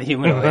he's not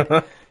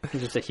humanoid.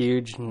 He's just a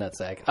huge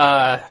nutsack.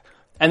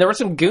 And there were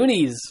some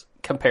Goonies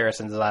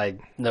comparisons that I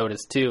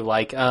noticed, too.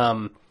 Like,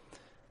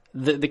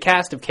 the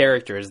cast of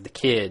characters, the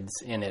kids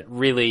in it,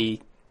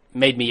 really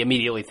made me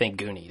immediately think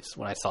Goonies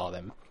when I saw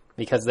them.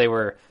 Because they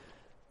were...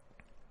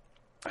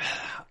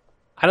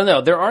 I don't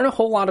know. There aren't a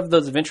whole lot of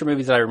those adventure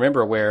movies that I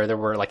remember where there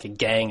were like a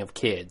gang of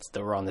kids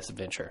that were on this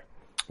adventure.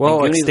 Well,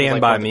 And like Goonies was, Stand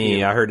like, By one of the Me.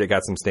 few. I heard it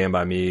got some Stand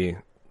By Me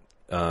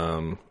I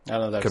don't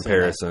know if I've seen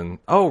comparison.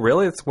 Oh,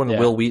 really? It's one of Yeah.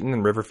 Will Wheaton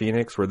and River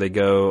Phoenix where they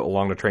go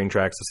along the train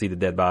tracks to see the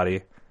dead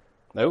body.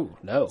 that. Oh,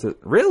 no.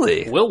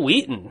 Really? Will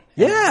Wheaton.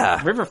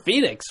 Yeah. River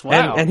Phoenix.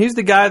 Wow. And who's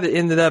the guy that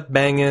ended up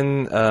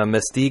banging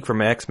Mystique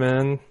from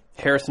X-Men?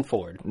 Harrison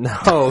Ford.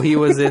 No, he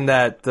was in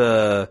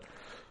that.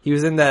 He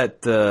was in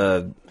that.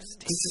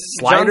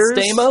 Sliders.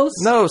 John Stamos?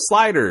 No,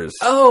 Sliders.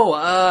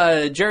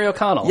 Oh, Jerry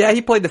O'Connell. Yeah,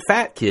 he played the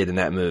fat kid in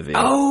that movie.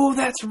 Oh,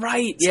 that's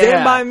right. Stand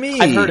Yeah. By Me.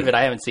 I've heard of it.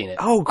 I haven't seen it.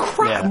 Oh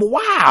crap! Yeah.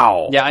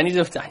 Wow. Yeah, I need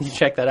to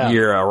check that out.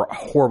 You're a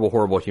horrible,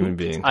 horrible human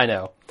being. I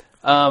know.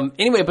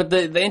 Anyway, but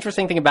the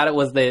interesting thing about it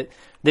was that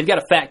they've got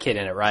a fat kid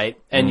in it, right?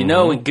 And you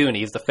know, in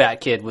Goonies, the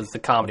fat kid was the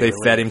comedy. They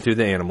relief. fed him to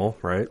the animal,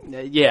 right?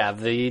 Yeah,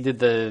 they did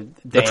the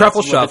The dance truffle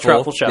with shuffle. The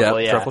truffle shuffle.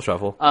 Yep, Yeah, truffle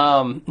shuffle.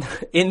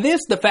 In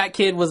this, the fat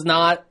kid was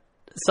not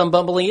some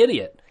bumbling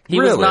idiot. He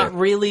was Really? not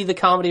really the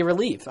comedy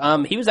relief.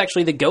 He was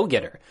actually the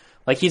go-getter.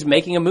 Like, he's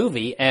making a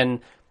movie, and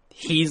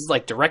he's,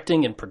 like,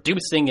 directing and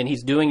producing, and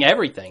he's doing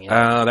everything. You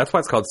know? That's why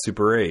it's called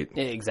Super 8.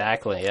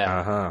 Exactly, yeah.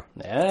 Uh-huh.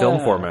 Yeah. Film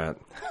format.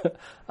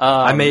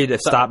 I made a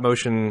stop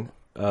motion.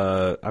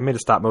 I made a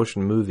stop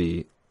motion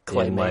movie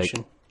in like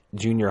Claymation.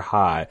 junior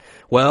high.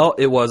 Well,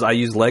 I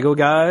used Lego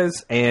guys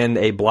and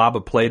a blob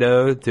of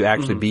Play-Doh to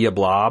actually be a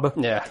blob.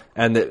 Yeah.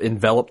 And it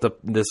enveloped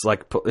this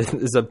like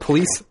is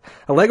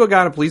a Lego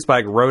guy on a police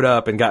bike rode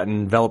up and got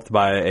enveloped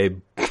by a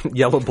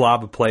yellow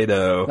blob of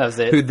Play-Doh. That was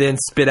it. Who then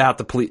spit out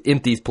the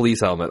empty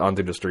police helmet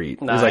onto the street.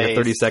 It was like a Nice.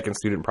 30-second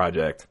student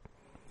project.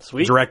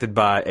 Sweet. Directed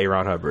by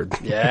Aaron Hubbard.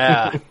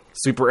 Yeah.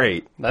 Super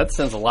 8. That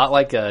sounds a lot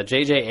like a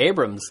J.J.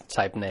 Abrams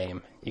type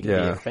name. You could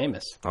Yeah. be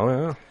famous. Oh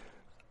yeah.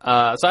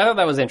 So I thought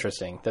that was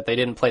interesting, that they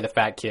didn't play the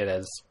fat kid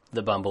as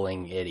the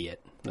bumbling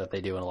idiot that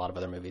they do in a lot of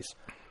other movies.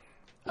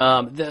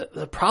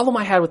 The problem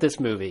I had with this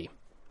movie,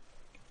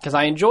 because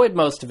I enjoyed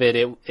most of it,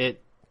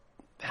 it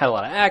had a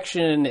lot of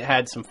action, it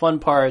had some fun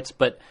parts,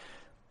 but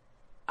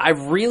I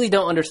really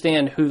don't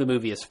understand who the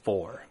movie is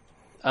for.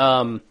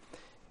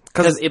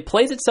 Because it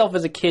plays itself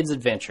as a kid's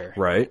adventure.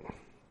 Right.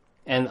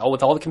 And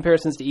with all the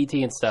comparisons to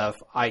E.T. and stuff,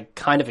 I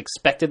kind of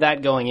expected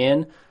that going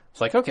in. It's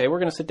like, okay, we're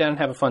going to sit down and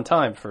have a fun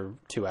time for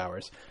 2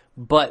 hours.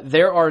 But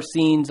there are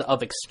scenes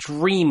of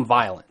extreme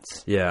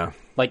violence. Yeah.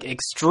 Like,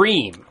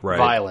 extreme Right.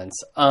 violence.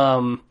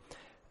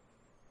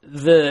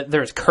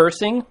 There's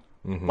cursing,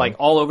 like,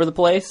 all over the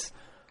place.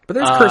 But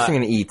there's cursing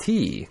in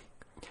E.T.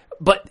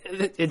 But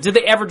did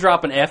they ever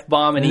drop an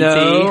F-bomb in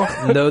No,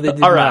 E.T.? no, they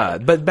did All right.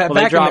 not. But Well, they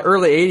back in dropped- the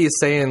early 80s,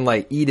 saying,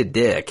 like, eat a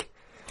dick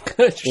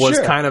was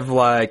Sure. kind of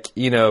like,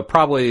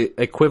 probably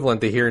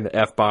equivalent to hearing the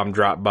F-bomb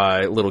dropped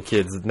by little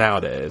kids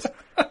nowadays.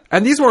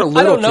 And these weren't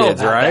little don't know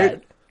kids, about right?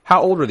 that.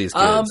 How old were these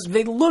kids?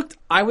 They looked,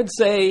 I would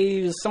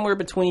say, somewhere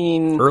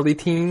between Early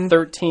teen?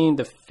 13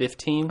 to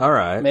 15. All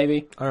right.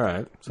 Maybe. All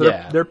right. So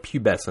Yeah. they're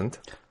pubescent.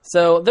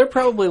 So they're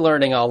probably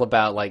learning all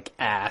about, like,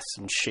 ass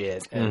and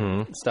shit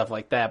and stuff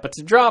like that. But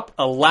to drop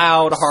a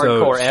loud,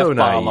 hardcore so F-bomb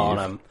naive. on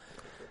them,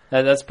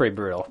 that's pretty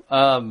brutal.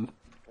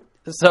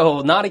 So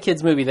not a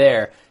kid's movie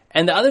there.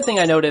 And the other thing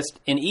I noticed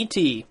in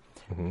E.T.,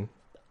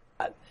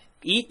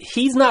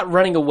 he's not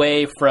running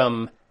away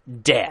from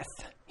death.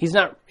 He's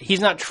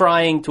not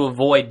trying to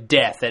avoid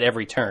death at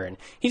every turn.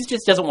 He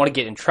just doesn't want to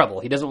get in trouble.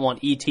 He doesn't want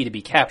E.T. to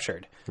be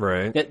captured.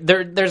 Right.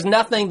 There's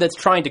nothing that's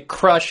trying to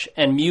crush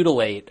and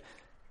mutilate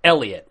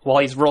Elliot while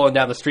he's rolling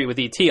down the street with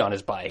E.T. on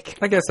his bike.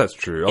 I guess that's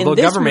true. Although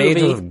this government movie-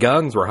 agents with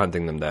guns were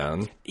hunting them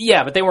down.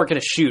 Yeah, but they weren't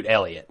going to shoot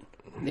Elliot.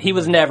 He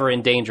was never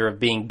in danger of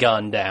being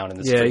gunned down in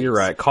the Yeah, streets. you're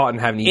right. Caught and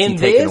having In ET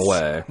taken this,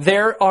 away.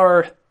 there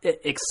are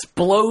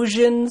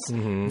explosions.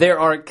 Mm-hmm. There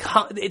are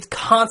it's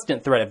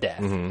constant threat of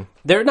death.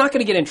 They're not going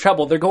to get in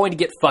trouble. They're going to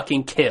get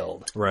fucking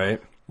killed.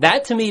 Right.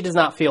 That to me does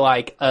not feel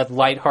like a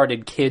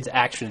lighthearted kids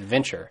action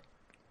adventure.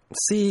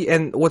 See,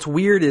 and what's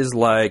weird is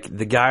like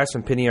the guys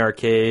from Penny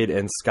Arcade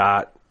and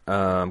Scott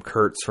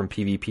Kurtz from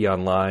PvP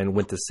Online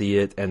went to see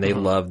it and they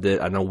loved it.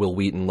 I know Will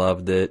Wheaton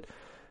loved it,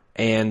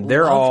 and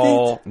they're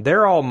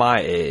all my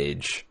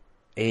age.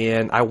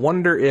 And I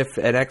wonder if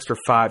an extra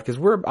 5, because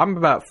I'm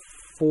about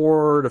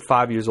 4 to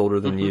 5 years older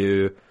than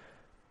you,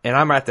 and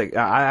I'm at the.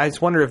 I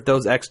just wonder if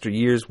those extra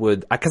years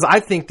would, because I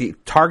think the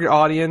target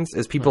audience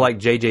is people like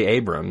J.J.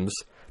 Abrams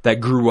that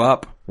grew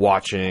up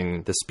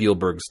watching the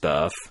Spielberg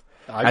stuff.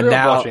 I grew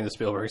up watching the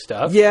Spielberg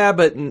stuff. Yeah,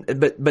 but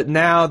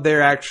now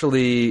they're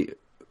actually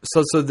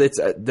so it's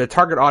the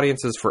target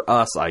audience is for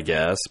us, I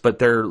guess. But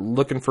they're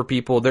looking for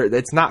people.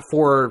 It's not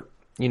for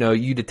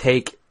you to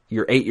take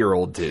your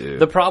 8-year-old to.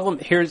 The problem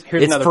here's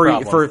it's another for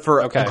problem.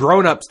 for Okay.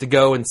 grown-ups to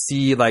go and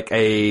see like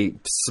a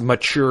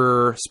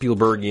mature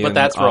Spielbergian. But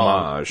that's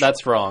wrong. homage.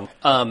 That's wrong.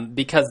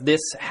 Because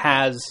this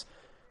has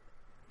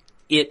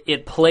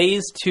it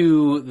plays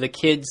to the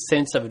kids'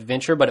 sense of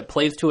adventure, but it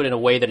plays to it in a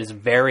way that is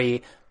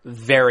very,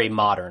 very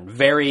modern,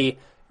 very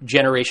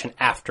generation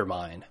after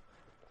mine.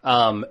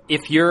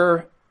 If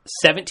you're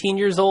 17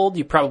 years old,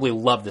 you probably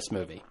love this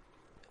movie.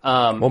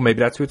 Well, maybe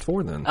that's who it's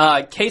for then.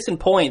 Case in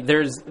point,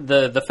 there's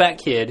the fat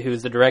kid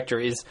who's the director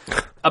is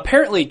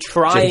apparently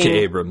trying. J.J.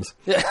 Abrams.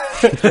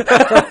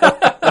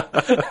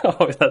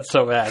 Oh, that's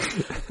so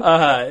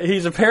bad.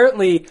 He's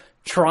apparently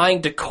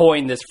trying to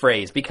coin this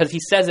phrase because he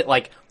says it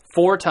like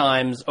 4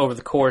 times over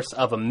the course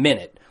of a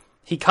minute.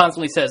 He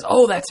constantly says,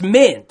 "Oh, that's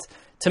meant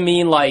to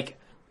mean like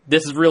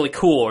this is really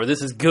cool or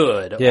this is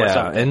good." Or Yeah,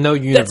 something. and no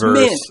That's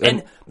universe.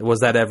 meant. And was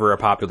that ever a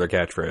popular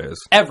catchphrase?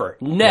 ever,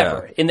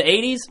 never. Yeah. In the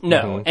 80s,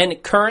 no.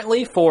 And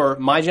currently, for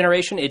my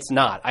generation, it's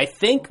not. I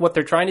think what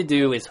they're trying to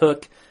do is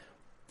hook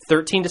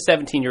 13 to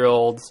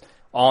 17-year-olds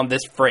on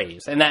this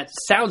phrase. And that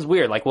sounds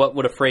weird, like what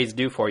would a phrase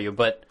do for you?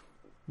 But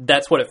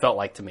that's what it felt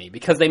like to me,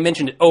 because they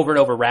mentioned it over and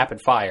over rapid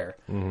fire.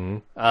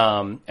 And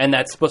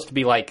that's supposed to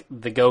be like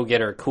the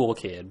go-getter cool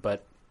kid,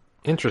 but...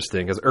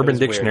 Interesting, because Urban is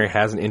Dictionary weird.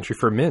 has an entry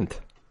for mint.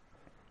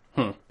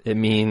 It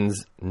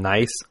means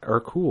nice or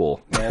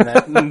cool.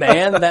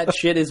 Man, that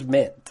shit is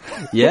mint.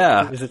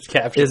 Yeah. Is its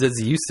caption. Is its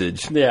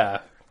usage. Yeah.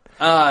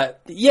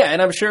 Yeah,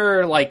 and I'm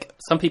sure, like,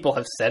 some people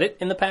have said it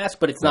in the past,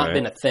 but it's not Right.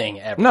 been a thing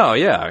ever No,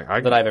 yeah.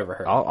 that I've ever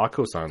heard. I'll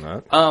co-sign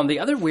that. The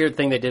other weird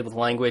thing they did with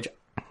language,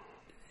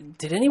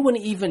 did anyone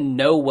even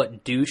know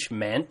what douche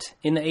meant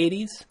in the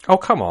 80s? Oh,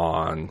 come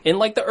on. In,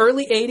 like, the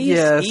early 80s?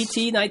 Yes.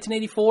 E.T.,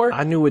 1984?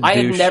 I knew what I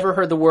had douche- never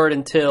heard the word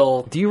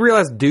until... Do you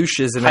realize douche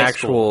is an High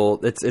actual...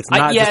 It's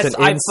not yes, just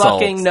an insult.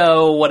 I fucking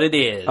know what it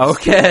is.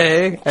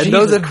 Okay. And Jesus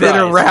those have been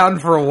Christ. around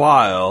for a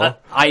while.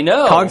 I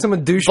know. Calling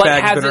someone douchebag but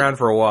has has been it- around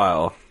for a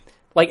while.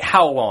 Like,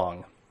 how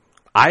long?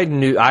 I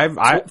knew... I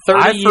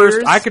 30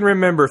 years? I can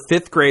remember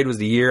 5th grade was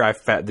the year I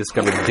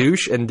discovered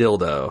douche and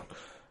dildo.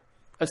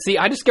 See,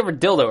 I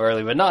discovered dildo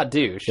early, but not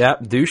douche.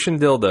 Yep, douche and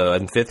dildo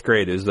in 5th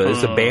grade. It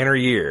was a banner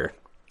year.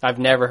 I've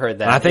never heard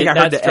that. And I think I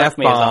heard the That struck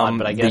me as odd, F-bomb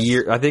but I guess... the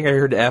year. I think I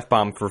heard the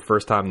F-bomb for the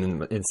first time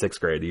in 6th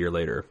grade a year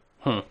later.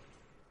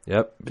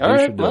 Yep. All douche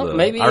right, and well, dildo.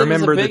 maybe it I was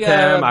remember a big, the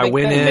time I big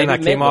went thing. in, Maybe I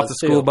came Mint off was the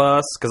school too.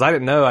 bus because I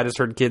didn't know. I just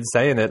heard kids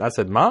saying it. I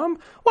said, "Mom,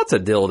 what's a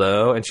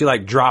dildo?" And she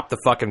like dropped the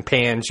fucking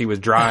pan she was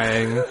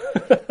drying,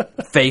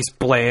 face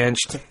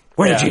blanched.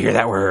 Where did Yeah. you hear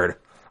that word?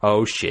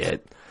 Oh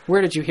shit.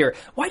 Where did you hear it?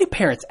 Why do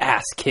parents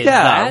ask kids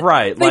Yeah, that?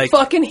 right, They like-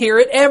 fucking hear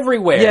it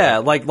everywhere. Yeah,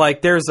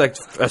 like there's a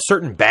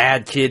certain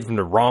bad kid from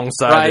the wrong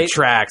side of Right, the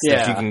tracks that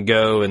yeah. you can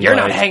go and You're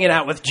like, not hanging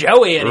out with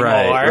Joey anymore.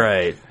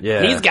 right,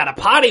 yeah. He's got a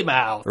potty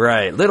mouth.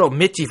 Right, little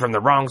Mitchy from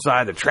the wrong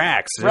side of the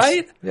tracks.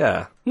 Right?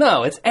 Yeah.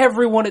 No, it's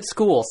everyone at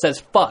school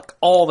says fuck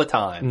all the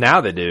time. Now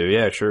they do,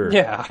 yeah, sure.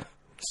 Yeah.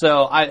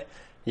 So, I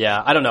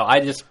don't know. I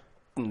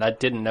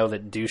didn't know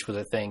that douche was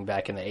a thing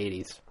back in the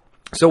 80s.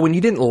 So when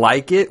you didn't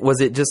like it,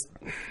 was it just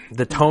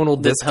the tonal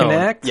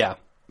disconnect? Tone, yeah.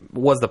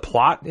 Was the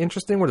plot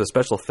interesting? Were the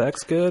special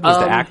effects good? Was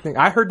the acting?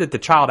 I heard that the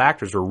child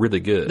actors were really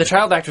good. The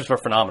child actors were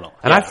phenomenal.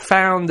 and I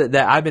found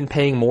that I've been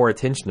paying more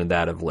attention to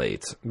that of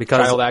late.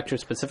 Because Child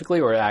actors specifically,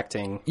 or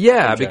acting?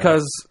 yeah, in general?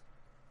 because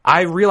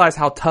I realize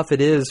how tough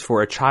it is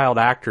for a child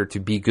actor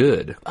to be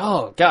good.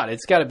 Oh, God,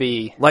 it's got to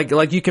be... Like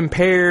you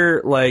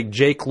compare like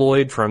Jake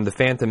Lloyd from The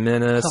Phantom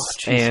Menace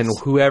Jesus. and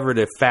whoever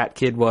the fat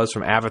kid was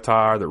from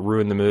Avatar that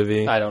ruined the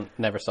movie.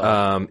 never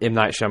saw it. M.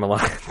 Night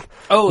Shyamalan.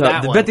 Oh,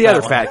 that one. But the That other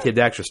one. fat kid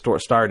that actually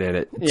starred in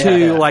it. Yeah, to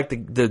yeah. like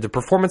the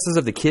performances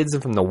of the kids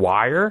from The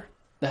Wire.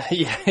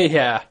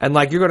 Yeah. And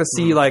like you're going to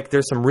see like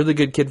there's some really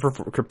good kid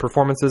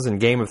performances in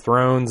Game of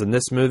Thrones and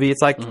this movie.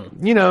 It's like,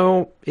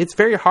 it's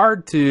very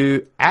hard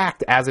to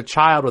act as a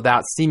child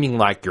without seeming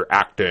like you're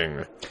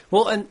acting.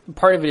 Well, and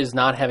part of it is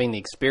not having the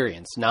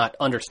experience, not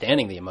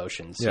understanding the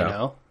emotions, you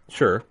know?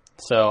 Sure.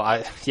 So,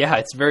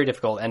 it's very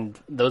difficult, and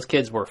those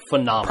kids were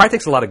phenomenal. Probably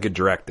takes a lot of good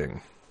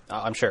directing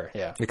I'm sure,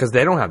 yeah. because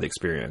they don't have the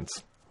experience.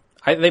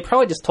 They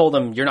probably just told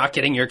him, you're not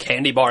getting your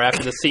candy bar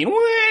after the scene.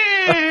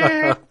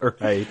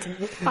 Right.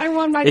 I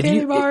want my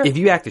candy bar. If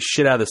you act the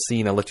shit out of the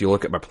scene, I'll let you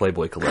look at my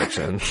Playboy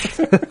collection.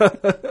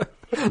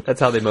 That's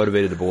how they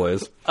motivated the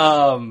boys.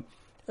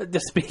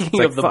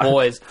 Speaking of the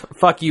boys.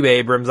 Fuck you,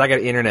 Abrams. I got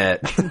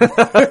internet.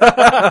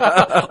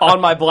 On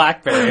my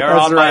BlackBerry or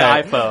on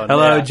my iPhone.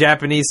 Hello, yeah.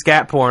 Japanese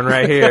scat porn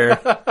right here.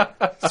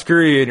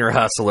 Screw you and your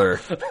hustler.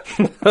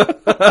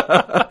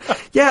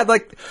 Yeah,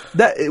 like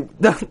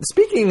that.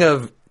 Speaking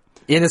of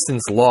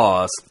Innocence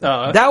Lost,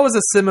 that was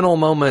a seminal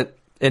moment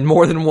in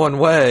more than one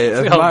way.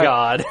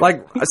 God.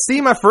 Like,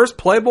 seeing my first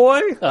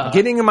Playboy,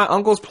 getting in my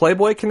uncle's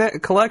Playboy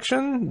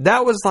collection,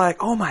 that was like,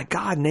 oh my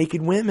God,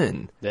 naked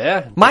women.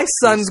 Yeah. My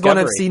son's going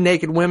to see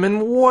naked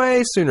women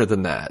way sooner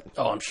than that.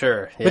 Oh, I'm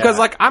sure. Yeah. Because,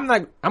 like, I'm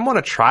going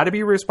to try to be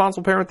a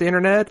responsible parent with the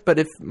internet, but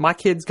if my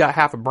kid's got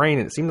half a brain,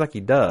 and it seems like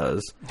he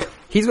does,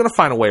 he's going to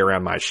find a way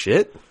around my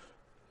shit.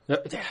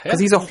 Because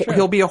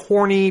he'll be a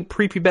horny,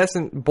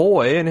 prepubescent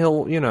boy, and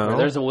he'll, you know... Where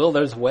there's a will,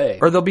 there's a way.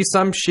 Or there'll be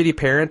some shitty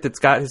parent that's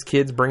got his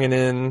kids bringing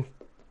in,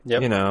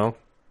 you know,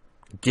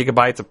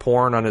 gigabytes of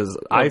porn on his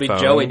iPhone. It'll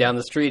be Joey down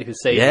the street who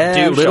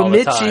say little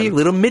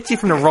Mitchie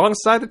from the wrong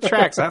side of the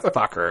tracks, that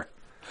fucker.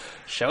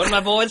 Showing my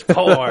boys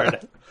porn.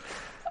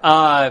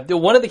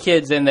 One of the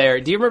kids in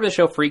there, do you remember the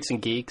show Freaks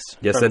and Geeks?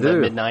 Yes, from I do. The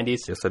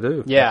mid-90s? Yes, I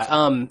do.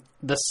 Yeah,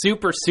 the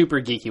super, super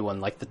geeky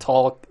one, like the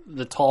tall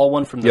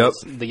one from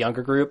the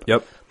younger group.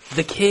 Yep.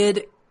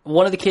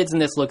 One of the kids in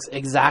this looks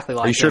exactly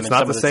like him. Are you sure it's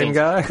not the same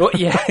guy? Well,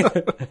 yeah.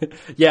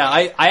 Yeah,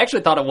 I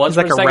actually thought it was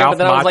for a second, but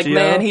then I was like,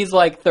 man, he's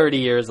like 30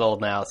 years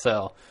old now,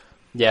 so...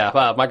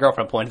 Yeah, my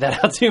girlfriend pointed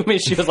that out to me.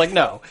 She was like,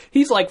 no,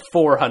 he's like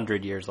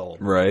 400 years old.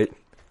 Right.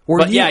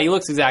 Yeah, he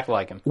looks exactly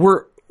like him.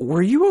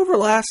 Were you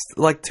over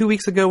 2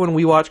 weeks ago when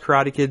we watched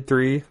Karate Kid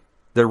 3?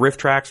 The Riff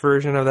Tracks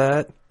version of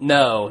that?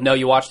 No,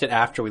 you watched it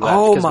after we left.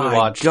 Oh we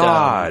watched,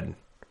 God.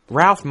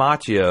 Ralph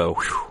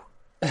Macchio.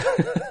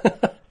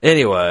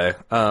 Anyway.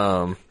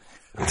 Ralph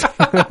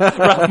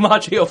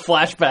Macchio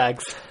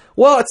flashbacks.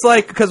 Well, it's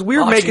like, because we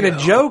were making a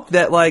joke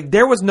that, like,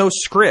 there was no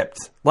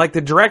script. Like, the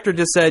director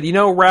just said, you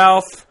know,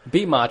 Ralph,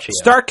 be Macchio.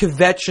 Start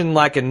kvetching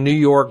like a New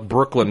York,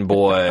 Brooklyn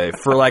boy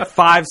for like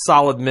 5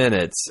 solid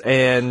minutes.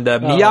 And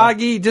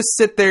Miyagi, just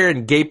sit there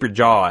and gape your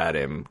jaw at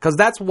him. Because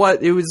that's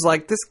what it was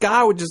like. This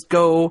guy would just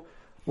go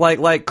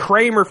like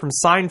Kramer from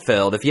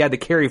Seinfeld if he had to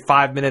carry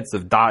 5 minutes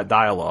of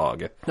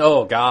dialogue.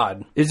 Oh,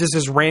 God. It's just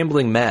this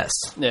rambling mess.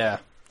 Yeah.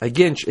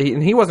 Again,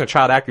 and he wasn't a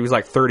child actor. He was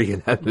like 30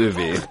 in that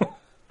movie.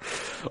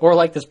 Or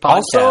like this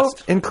podcast.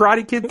 Also, in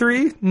Karate Kid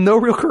 3, no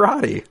real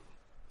karate.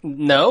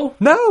 No?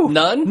 No.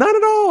 None? None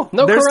at all.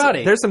 No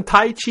karate. There's some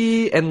Tai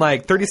Chi and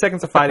like 30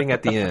 seconds of fighting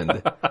at the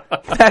end.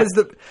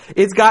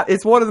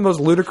 It's one of the most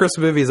ludicrous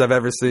movies I've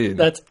ever seen.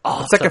 That's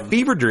awesome. It's like a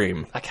fever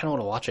dream. I kind of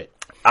want to watch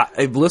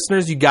it.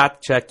 Listeners, you got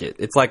to check it.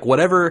 It's like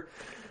whatever.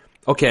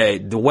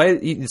 Okay,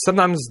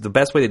 sometimes the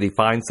best way to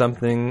define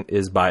something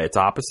is by its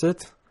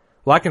opposite.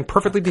 Well, I can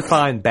perfectly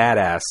define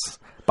badass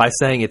by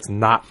saying it's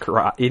not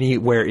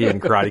anywhere in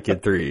Karate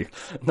Kid 3.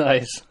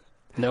 Nice.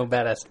 No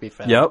badass to be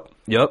found. Yep.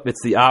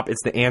 It's the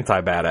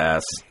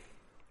anti-badass.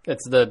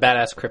 It's the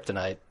badass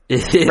kryptonite.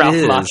 It Ralph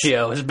is.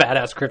 Macchio is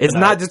badass kryptonite. It's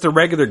not just a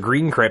regular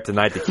green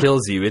kryptonite that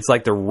kills you. It's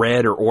like the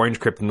red or orange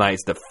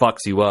kryptonites that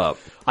fucks you up.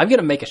 I'm going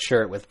to make a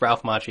shirt with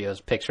Ralph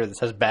Macchio's picture that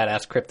says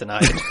badass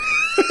kryptonite.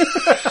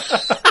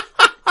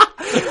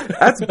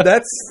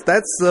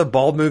 That's a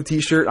Bald Move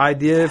t-shirt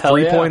idea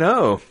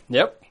 3.0. Yeah.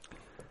 Yep.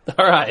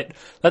 All right.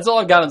 That's all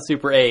I've got on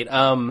Super 8.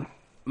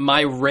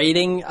 My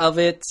rating of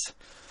it,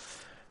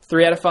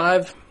 3 out of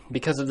 5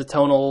 because of the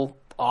tonal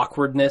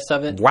awkwardness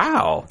of it.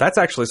 Wow. That's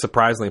actually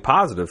surprisingly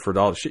positive for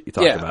all the shit you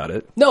talked about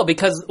it. No,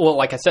 because, well,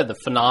 like I said, the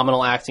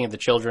phenomenal acting of the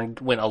children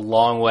went a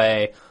long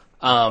way.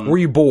 Were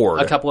you bored?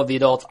 A couple of the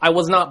adults. I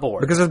was not bored.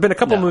 Because there's been a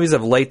couple of movies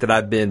of late that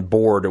I've been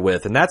bored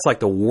with, and that's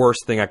like the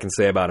worst thing I can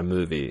say about a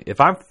movie.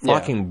 If I'm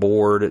fucking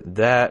bored,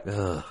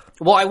 Ugh.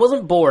 Well, I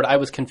wasn't bored. I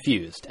was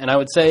confused. And I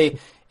would say,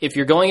 if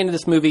you're going into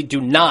this movie,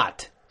 do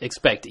not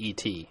expect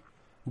E.T.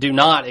 Do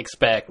not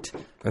expect...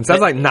 And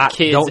sounds like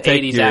kids' don't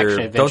take 80s your action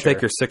adventure. Don't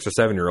take your 6 or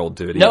 7 year old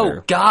to it No,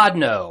 either. God,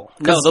 no.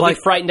 No, they'll be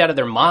frightened out of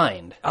their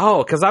mind.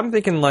 Oh, because I'm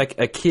thinking like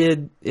a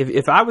kid.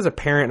 If I was a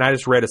parent and I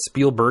just read a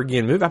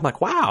Spielbergian movie, I'm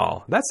like,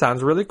 wow, that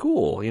sounds really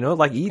cool. You know,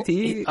 like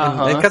E.T.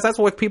 Because that's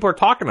what people are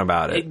talking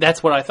about it.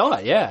 That's what I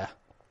thought. Yeah.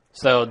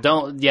 So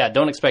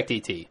don't expect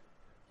E.T.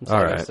 That's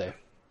all right. I say.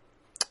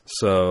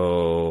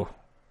 So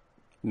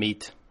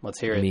meat. Let's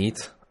hear it.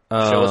 Meat.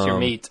 Show us your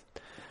meat.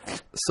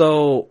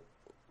 So.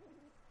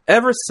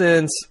 Ever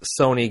since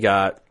Sony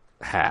got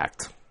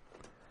hacked,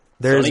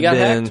 there's been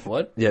hacked?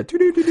 What? Yeah,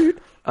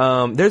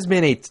 there's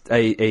been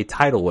a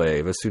tidal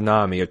wave, a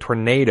tsunami, a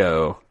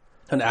tornado,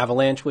 an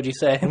avalanche. Would you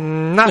say?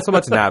 Not so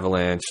much an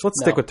avalanche.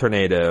 Let's stick with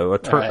tornado.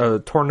 A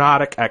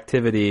tornadic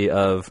activity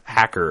of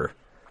hacker,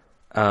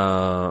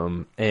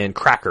 and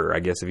cracker. I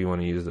guess if you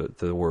want to use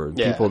the word,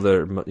 people that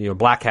are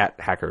black hat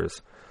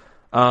hackers.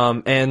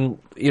 And,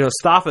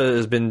 Staffa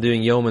has been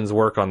doing yeoman's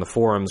work on the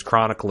forums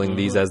chronicling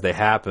these as they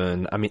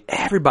happen. I mean,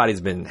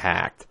 everybody's been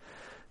hacked.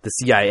 The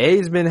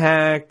CIA's been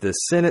hacked. The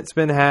Senate's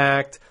been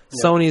hacked.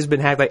 Sony's been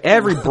hacked. Like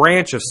every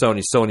branch of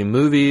Sony. Sony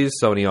Movies,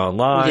 Sony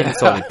Online,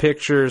 Sony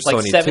Pictures, like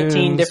Sony 17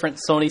 Tunes. different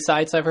Sony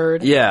sites I've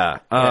heard. Yeah.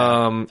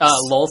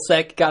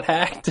 Lulzsec got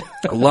hacked.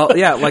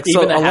 Like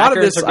so Even a the lot of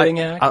hackers this are getting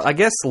hacked. I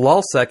guess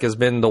Lulzsec has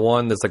been the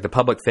one that's like the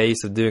public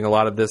face of doing a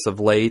lot of this of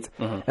late.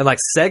 And like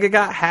Sega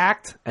got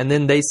hacked, and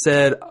then they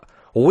said,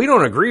 well, we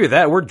don't agree with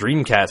that. We're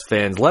Dreamcast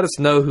fans. Let us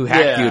know who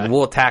hacked you and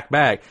we'll attack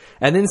back.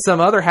 And then some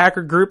other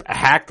hacker group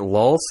hacked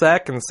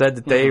Lulzsec and said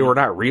that they were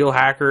not real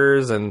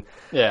hackers. And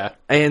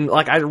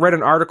like I read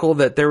an article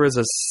that there was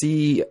a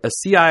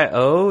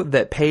CIO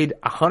that paid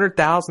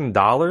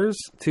 $100,000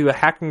 to a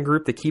hacking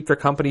group to keep their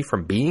company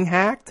from being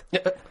hacked.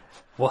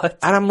 What?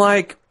 And I'm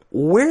like,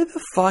 where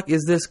the fuck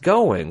is this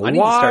going? I need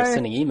to start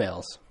sending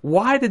emails.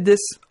 Why did this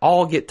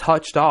all get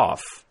touched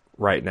off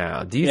right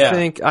now? Do you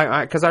think,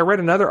 because I read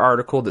another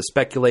article that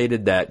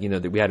speculated that,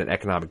 that we had an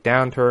economic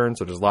downturn,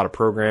 so there's a lot of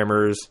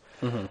programmers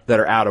that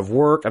are out of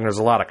work, and there's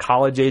a lot of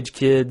college-age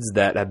kids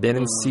that have been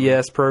in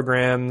CS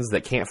programs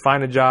that can't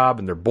find a job,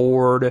 and they're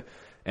bored,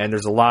 and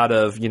there's a lot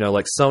of,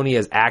 like Sony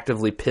is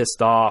actively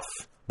pissed off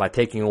by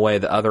taking away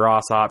the other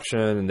OS option,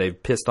 and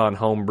they've pissed on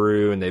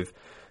Homebrew, and they've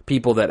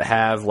people that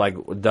have like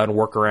done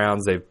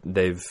workarounds,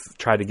 they've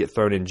tried to get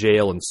thrown in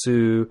jail and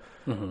sue.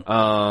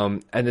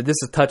 And that this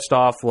is touched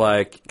off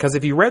like, because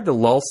if you read the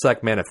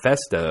Lulzsec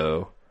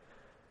manifesto,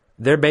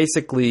 they're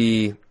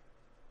basically,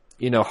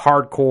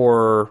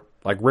 hardcore,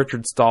 like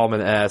Richard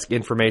Stallman-esque,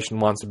 information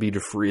wants to be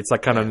free. It's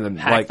like kind of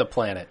hack like the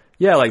planet.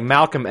 Yeah, like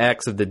Malcolm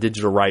X of the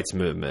digital rights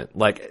movement.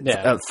 Like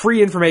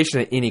free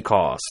information at any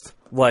cost.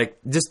 Like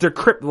just they're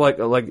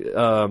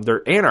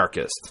they're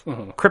anarchist,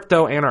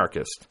 crypto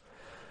anarchist.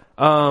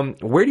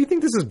 Where do you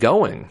think this is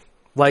going?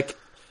 Like,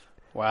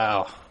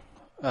 wow.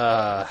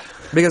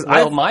 Because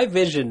my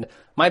vision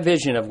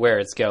of where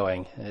it's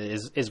going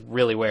is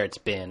really where it's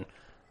been.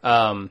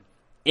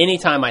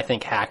 Anytime I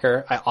think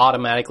hacker, I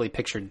automatically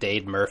picture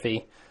Dade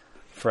Murphy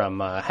from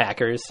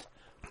Hackers.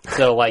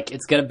 So like,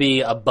 it's going to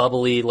be a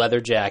bubbly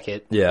leather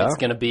jacket. Yeah. It's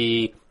going to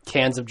be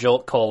cans of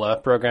Jolt Cola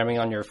programming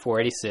on your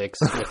 486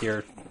 with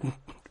your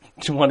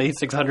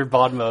 2600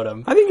 baud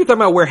modem. I think you're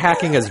talking about where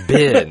hacking has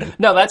been.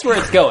 No, that's where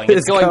it's going.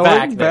 It's going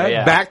back there.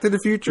 Yeah. Back to the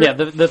future. Yeah,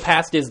 the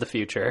past is the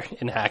future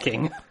in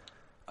hacking.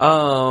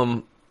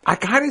 I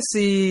kind of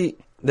see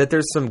that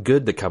there's some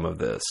good to come of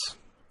this.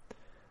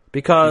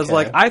 Because,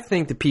 I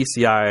think the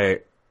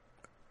PCI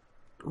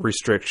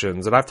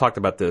restrictions, and I've talked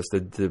about this,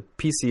 the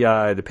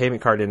PCI, the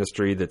payment card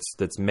industry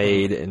that's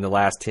made in the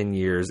last 10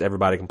 years,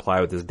 everybody comply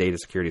with this data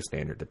security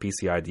standard, the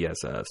PCI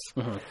DSS,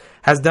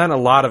 has done a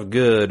lot of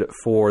good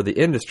for the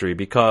industry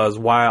because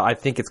while I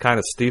think it's kind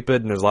of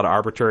stupid and there's a lot of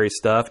arbitrary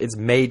stuff, it's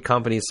made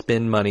companies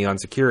spend money on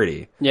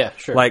security. Yeah,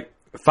 sure. Like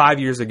 5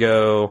 years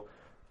ago,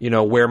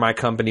 where my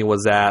company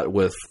was at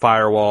with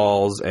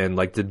firewalls and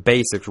like the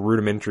basic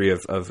rudimentary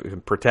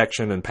of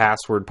protection and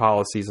password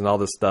policies and all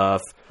this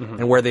stuff,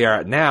 and where they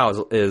are at now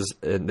is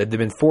they've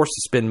been forced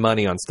to spend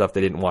money on stuff they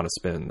didn't want to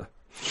spend.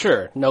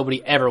 Sure.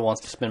 Nobody ever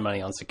wants to spend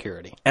money on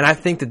security. And I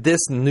think that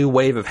this new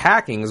wave of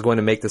hacking is going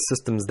to make the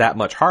systems that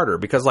much harder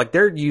because like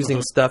they're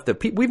using stuff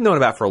that we've known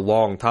about for a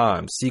long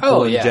time.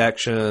 SQL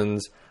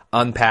injections,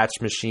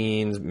 unpatched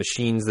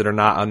machines that are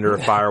not under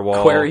a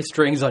firewall. Query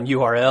strings on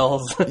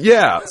URLs.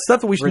 Yeah,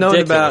 stuff that we've known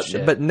about.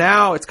 Shit. But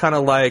now it's kind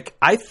of like,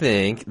 I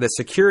think that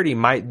security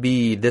might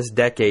be this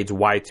decade's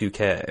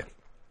Y2K.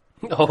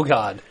 Oh,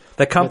 God.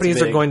 The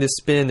companies are going to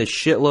spend a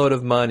shitload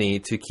of money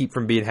to keep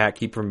from being hacked,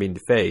 keep from being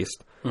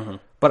defaced.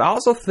 But I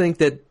also think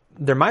that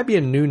there might be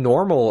a new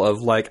normal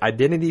of like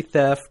identity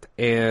theft,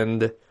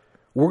 and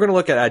we're going to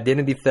look at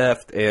identity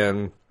theft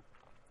and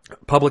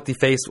public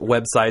defaced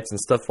websites and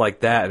stuff like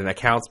that and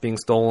accounts being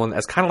stolen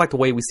as kind of like the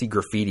way we see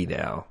graffiti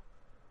now.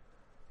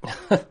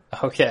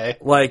 Okay.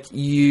 Like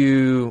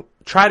you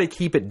try to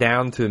keep it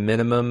down to a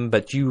minimum,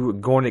 but you're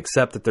going to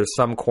accept that there's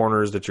some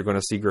corners that you're going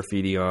to see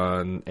graffiti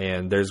on,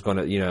 and there's going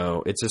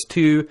to, it's just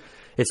too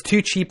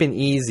cheap and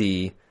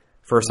easy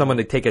for someone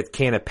to take a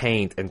can of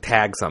paint and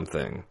tag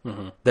something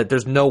that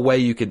there's no way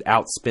you could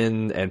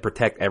outspend and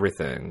protect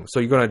everything. So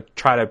you're going to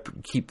try to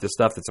keep the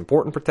stuff that's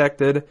important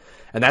protected,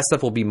 and that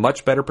stuff will be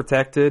much better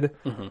protected.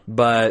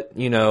 But,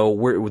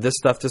 this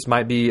stuff just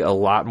might be a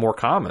lot more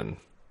common.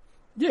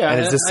 Yeah. And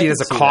it's just seen as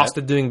a cost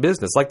of doing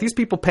business. Like these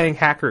people paying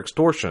hacker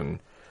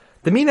extortion.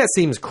 To me, that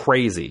seems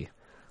crazy.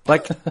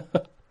 Like,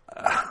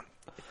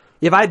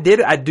 if I did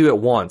it, I'd do it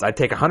once. I'd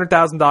take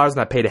 $100,000 and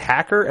I paid a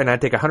hacker, and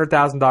I'd take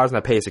 $100,000 and I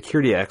pay a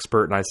security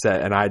expert, and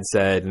I'd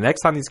say, the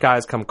next time these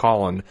guys come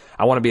calling,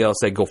 I want to be able to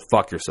say, go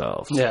fuck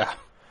yourselves. Yeah.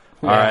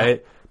 All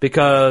right?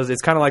 Because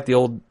it's kind of like the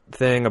old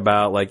thing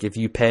about, like, if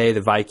you pay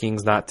the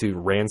Vikings not to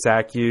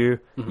ransack you,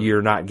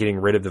 you're not getting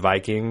rid of the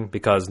Viking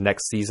because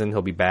next season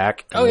he'll be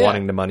back and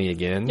wanting the money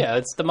again. Yeah,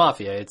 it's the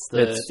mafia.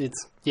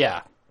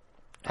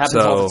 Happens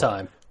all the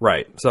time.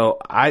 Right. So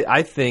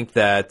I think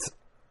that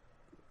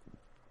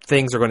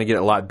things are going to get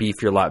a lot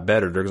beefier, a lot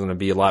better. There's going to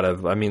be a lot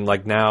of,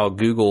 now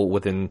Google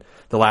within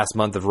the last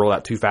month have rolled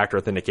out two-factor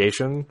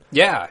authentication.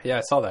 Yeah,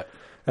 I saw that.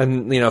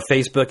 And,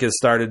 Facebook has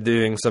started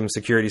doing some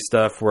security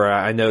stuff where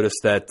I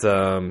noticed that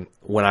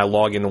when I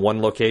log into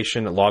one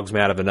location, it logs me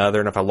out of another.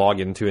 And if I log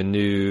into a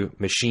new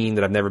machine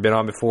that I've never been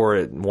on before,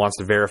 it wants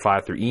to verify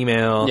through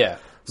email. Yeah.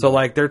 So,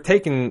 they're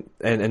taking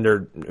and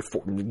they're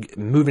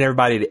moving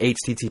everybody to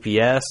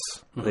HTTPS,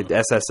 like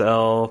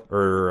SSL,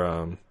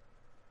 or,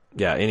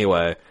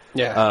 anyway.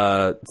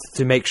 Yeah.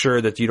 To make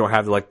sure that you don't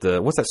have,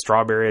 what's that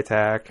strawberry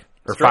attack?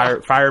 Or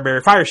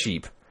Fire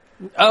Sheep.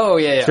 Oh,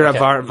 yeah. So you're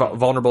not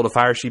vulnerable to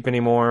Fire Sheep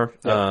anymore.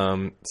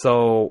 Yeah.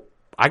 So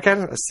I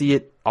kind of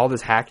see all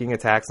this hacking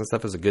attacks and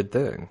stuff as a good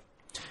thing.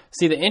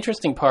 See, the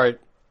interesting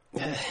part,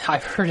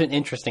 I've heard an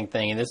interesting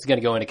thing, and this is going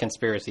to go into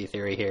conspiracy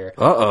theory here.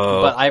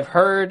 Uh-oh. But I've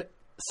heard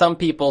some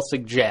people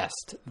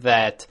suggest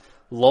that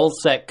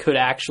LulzSec could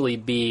actually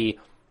be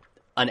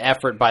an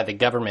effort by the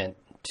government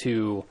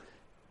to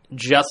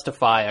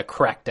justify a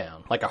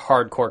crackdown, like a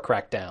hardcore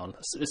crackdown,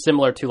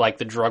 similar to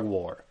the drug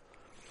war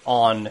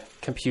on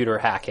computer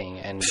hacking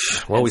and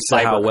we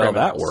saw how well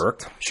that criminals.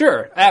 worked.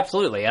 Sure,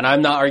 absolutely, and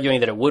I'm not arguing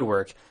that it would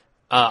work.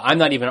 I'm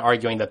not even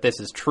arguing that this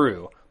is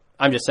true.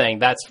 I'm just saying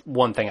that's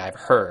one thing I've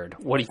heard.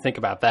 What do you think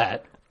about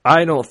that?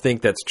 I don't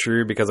think that's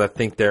true because I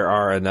think there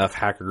are enough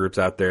hacker groups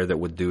out there that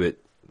would do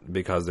it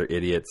because they're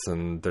idiots,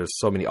 and there's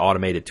so many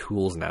automated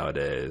tools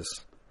nowadays.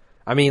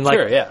 I mean,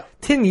 sure, yeah.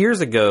 10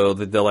 years ago,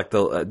 did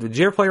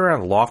you ever play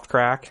around with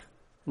Loftcrack?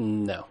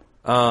 No.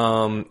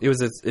 It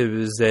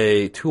was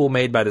a tool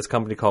made by this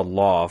company called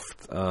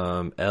Loft,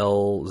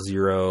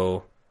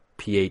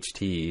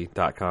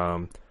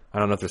 L0pht.com. I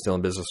don't know if they're still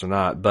in business or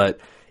not, but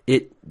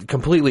it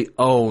completely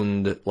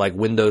owned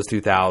Windows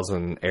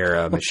 2000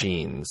 era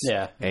machines.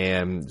 Yeah.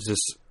 And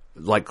just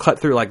cut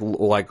through like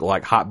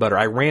hot butter.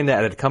 I ran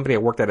that at a company I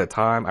worked at a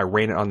time. I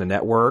ran it on the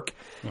network,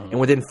 and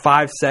within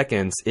 5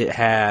 seconds, it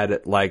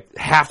had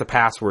half the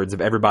passwords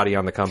of everybody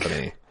on the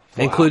company.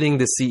 Wow. Including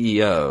the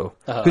CEO,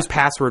 whose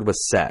password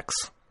was sex.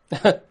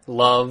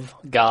 Love,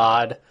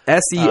 God.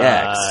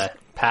 SEX.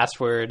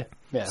 Password.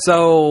 Yeah.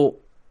 So,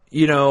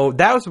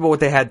 that was what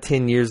they had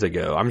 10 years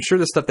ago. I'm sure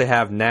the stuff they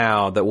have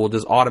now that will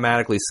just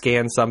automatically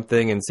scan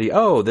something and see,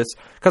 because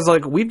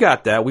we've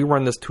got that. We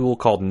run this tool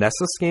called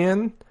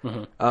NESAScan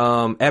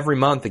every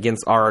month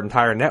against our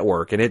entire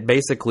network. And it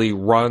basically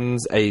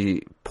runs a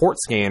port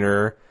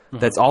scanner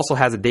that also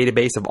has a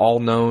database of all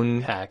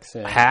known hacks,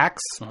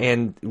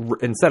 and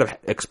instead of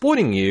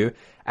exploiting you,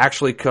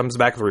 actually comes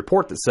back with a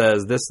report that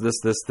says this,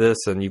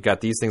 and you've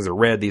got these things are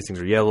red, these things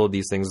are yellow,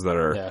 these things that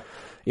are,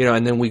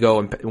 and then we go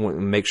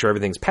and make sure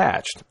everything's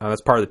patched.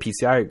 That's part of the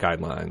PCI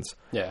guidelines.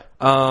 Yeah.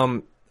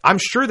 I'm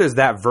sure there's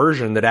that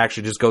version that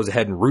actually just goes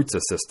ahead and roots a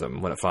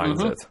system when it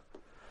finds it.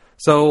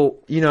 So,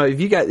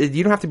 if you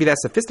don't have to be that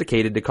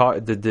sophisticated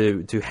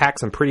to hack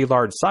some pretty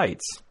large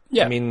sites.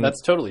 Yeah,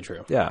 that's totally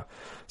true. Yeah.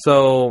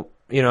 So,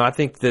 I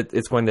think that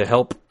it's going to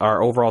help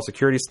our overall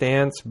security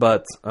stance,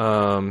 but, it's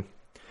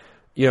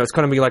going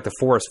to be like the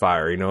forest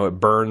fire. It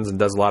burns and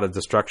does a lot of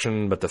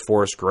destruction, but the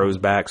forest grows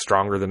back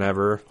stronger than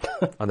ever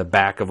on the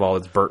back of all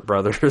its burnt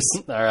brothers.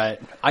 All right.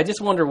 I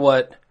just wonder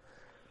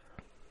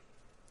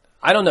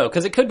I don't know,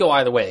 because it could go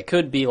either way. It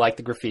could be like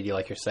the graffiti,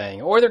 like you're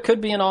saying, or there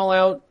could be an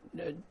all-out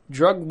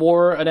drug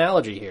war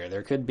analogy here.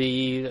 There could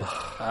be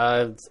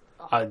a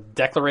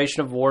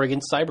declaration of war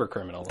against cyber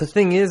criminals. The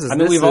thing is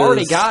we've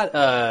already got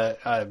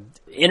a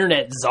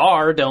internet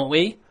czar, don't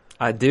we?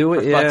 I do,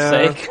 for fuck's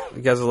sake.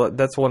 Because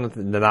that's one that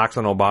knocks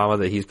on Obama,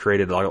 that he's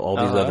created all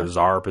these other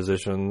czar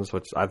positions,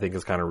 which I think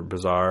is kind of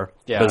bizarre.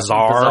 Yeah,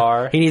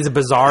 bizarre. He needs a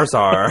bizarre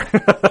czar.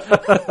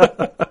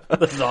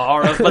 The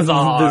czar of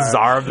bizarre. The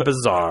czar of the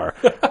bizarre.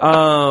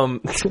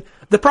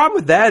 The problem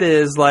with that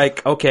is,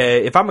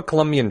 okay, if I'm a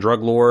Colombian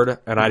drug lord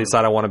and I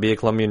decide I want to be a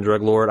Colombian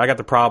drug lord, I got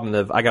the problem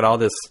of I got all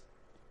this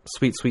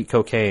sweet, sweet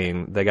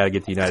cocaine they got to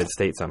get to the United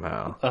States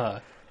somehow.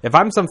 If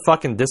I'm some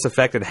fucking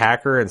disaffected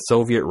hacker in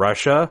Soviet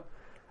Russia,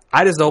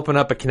 I just open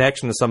up a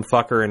connection to some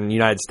fucker in the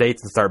United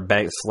States and start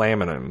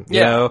slamming him.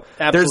 Absolutely.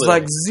 There's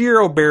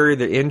zero barrier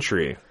to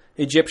entry.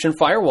 Egyptian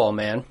firewall,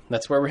 man.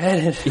 That's where we're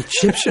headed.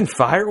 Egyptian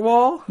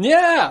firewall?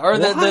 Yeah, or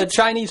the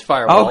Chinese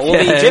firewall. Okay.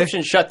 Well, the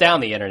Egyptians shut down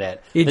the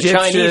internet. The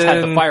Chinese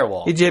had the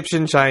firewall.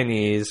 Egyptian,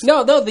 Chinese.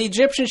 No, the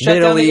Egyptians shut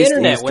down the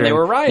internet Eastern. When they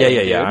were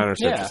rioting. Yeah. I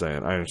understand what you're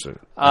saying. I understand.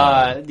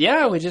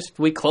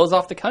 We close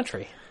off the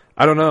country.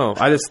 I don't know.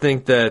 I just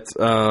think that...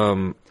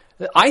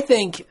 I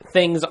think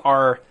things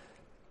are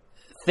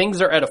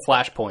at a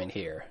flashpoint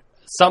here.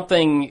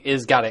 Something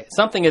has got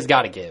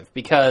to give,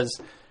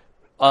 because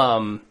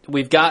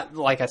we've got,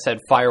 like I said,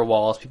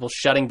 firewalls, people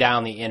shutting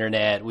down the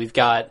internet. We've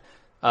got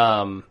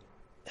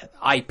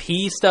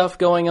IP stuff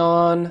going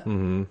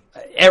on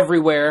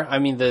everywhere. I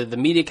mean, the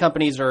media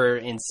companies are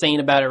insane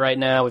about it right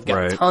now. We've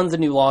got tons of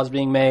new laws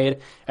being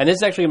made, and this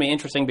is actually going to be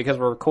interesting because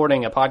we're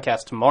recording a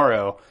podcast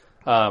tomorrow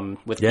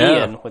with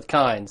Ian with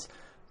Kynes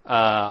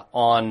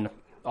on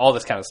all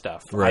this kind of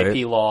stuff,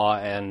 IP law,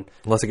 and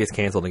unless it gets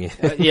canceled again.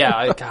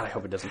 God, I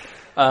hope it doesn't.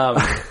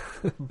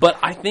 But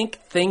I think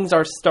things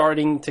are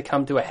starting to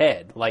come to a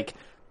head.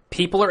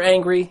 People are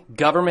angry,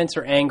 governments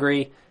are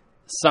angry.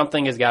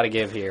 Something has got to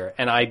give here,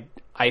 and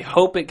I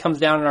hope it comes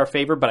down in our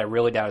favor, but I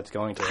really doubt it's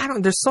going to.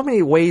 There's so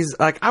many ways.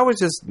 Like,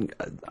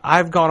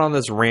 I've gone on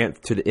this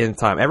rant to the end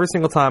time. Every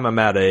single time I'm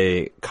at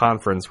a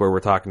conference where we're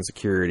talking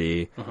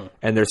security,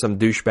 and there's some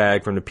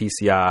douchebag from the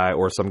PCI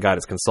or some guy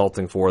that's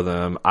consulting for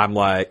them, I'm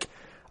like,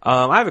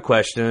 I have a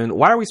question.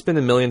 Why are we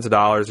spending millions of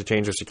dollars to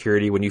change our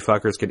security when you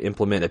fuckers can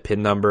implement a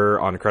PIN number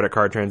on credit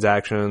card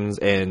transactions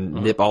and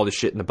nip all this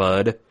shit in the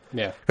bud?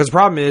 Yeah. Because the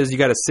problem is you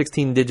got a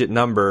 16-digit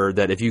number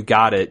that if you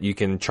got it, you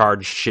can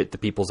charge shit to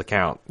people's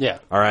account. Yeah.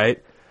 All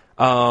right?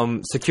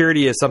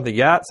 Security is something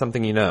you got,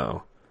 something you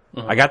know.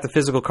 I got the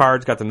physical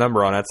cards, got the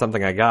number on it, that's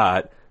something I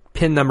got.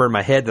 PIN number in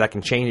my head that I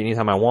can change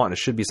anytime I want, and it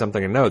should be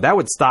something I know. That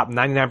would stop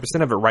 99%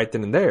 of it right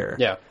then and there.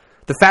 Yeah.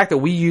 The fact that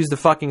we use the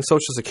fucking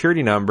social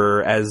security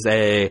number as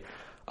a...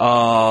 use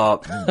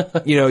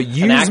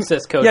an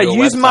access code. Yeah, to a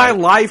use website. my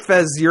life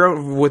as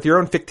with your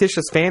own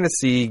fictitious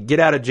fantasy. Get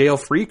out of jail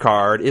free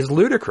card is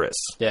ludicrous.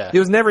 Yeah, it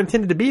was never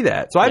intended to be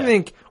that. So I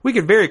think we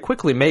could very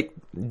quickly make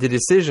the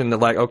decision that,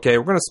 like, okay,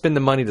 we're going to spend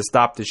the money to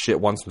stop this shit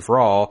once and for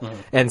all,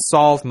 and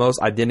solve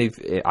most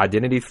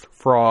identity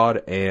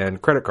fraud and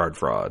credit card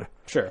fraud.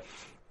 Sure,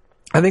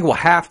 I think we'll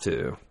have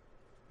to.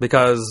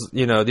 Because,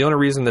 the only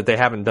reason that they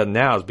haven't done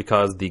now is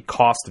because the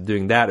cost of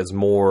doing that is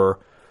more...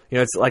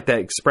 it's like that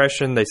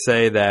expression they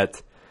say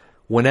that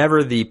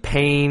whenever the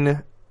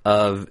pain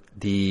of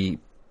the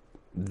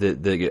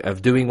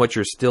of doing what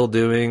you're still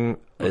doing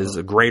is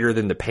greater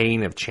than the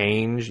pain of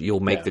change, you'll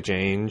make the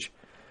change.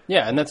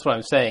 Yeah, and that's what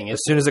I'm saying.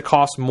 As soon as it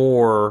costs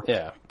more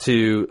Yeah.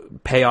 to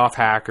pay off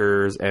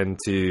hackers and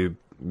to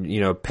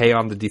pay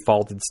on the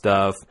defaulted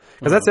stuff.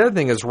 Because that's the other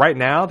thing is right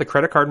now, the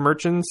credit card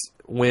merchants,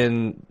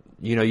 when...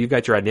 you've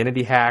got your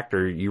identity hacked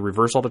or you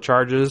reverse all the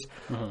charges,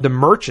 the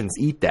merchants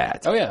eat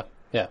that. Oh, yeah.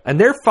 Yeah. And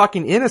they're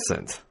fucking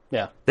innocent.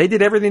 Yeah. They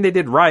did everything they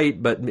did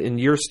right, but in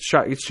your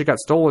shit got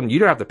stolen, you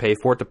don't have to pay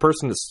for it. The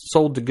person that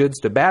sold the goods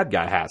to the bad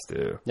guy has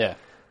to. Yeah.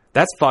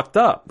 That's fucked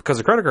up because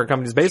the credit card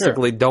companies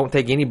basically don't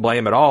take any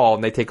blame at all,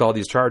 and they take all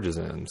these charges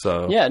in.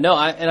 So yeah, no,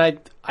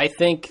 I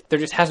think there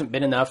just hasn't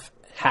been enough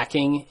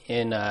hacking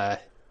in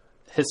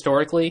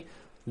historically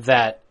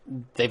that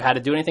they've had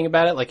to do anything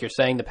about it. Like you're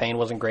saying, the pain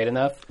wasn't great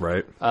enough.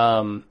 Right.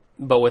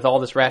 But with all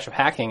this rash of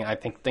hacking, I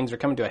think things are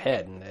coming to a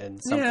head, and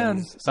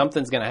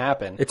something's going to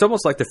happen. It's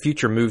almost like the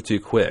future moved too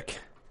quick.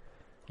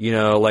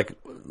 Like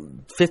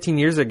 15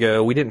 years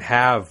ago, we didn't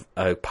have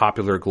a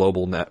popular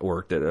global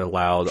network that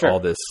allowed all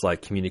this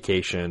like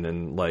communication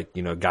and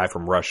guy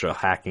from Russia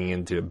hacking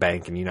into a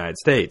bank in the United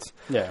States.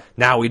 Yeah.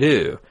 Now we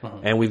do,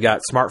 and we've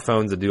got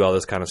smartphones that do all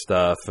this kind of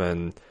stuff,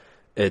 and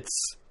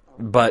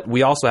but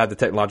we also have the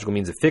technological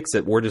means to fix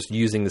it. We're just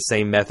using the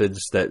same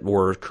methods that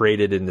were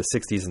created in the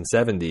 60s and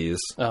 70s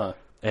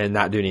and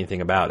not doing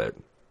anything about it.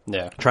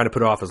 Yeah. Trying to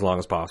put it off as long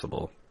as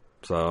possible.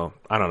 So,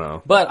 I don't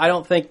know. But I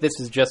don't think this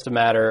is just a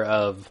matter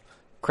of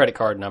credit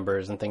card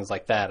numbers and things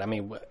like that. I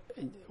mean,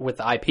 with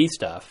the IP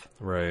stuff,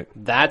 right?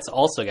 That's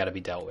also got to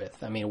be dealt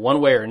with. I mean,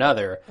 one way or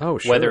another,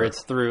 whether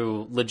it's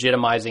through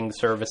legitimizing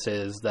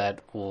services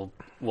that will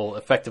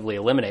effectively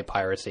eliminate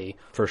piracy,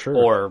 for sure,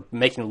 or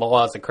making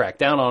laws that crack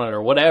down on it,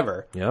 or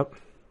whatever. Yep.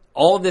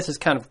 All of this is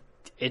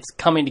it's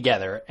coming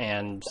together,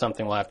 and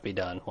something will have to be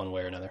done one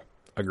way or another.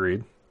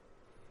 Agreed.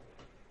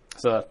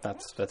 So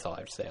that's all I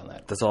have to say on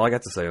that. That's all I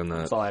got to say on that.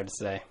 That's all I have to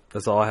say.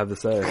 That's all I have to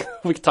say.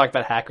 We could talk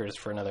about hackers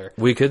for another...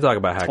 We could talk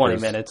about hackers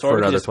 20 minutes. For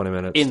another 20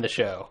 minutes. In the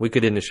show. We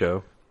could end the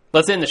show.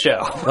 Let's end the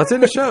show. Let's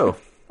end the show.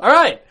 All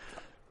right.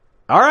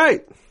 All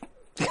right.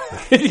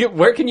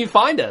 Where can you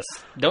find us?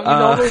 Don't you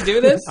normally do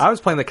this? I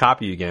was playing the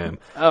Copy game.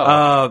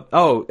 Yeah,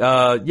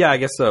 I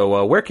guess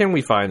so. Where can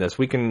we find us?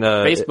 We can...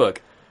 Facebook.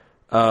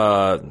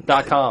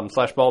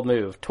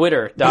 .com/baldmove.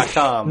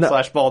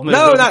 Twitter.com/baldmove.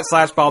 No, not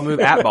 /baldmove,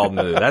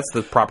 @baldmove. That's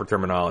the proper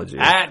terminology.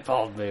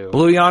 @baldmove.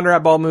 Blue Yonder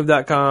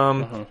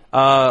 @baldmove.com.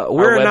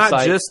 We're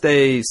not just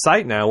a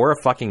site now. We're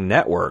a fucking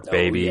network,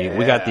 baby. Yeah.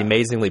 We got the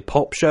Amazingly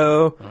Pulp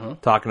Show,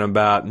 talking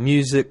about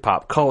music,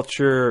 pop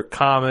culture,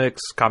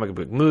 comics, comic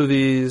book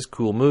movies,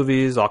 cool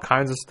movies, all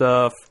kinds of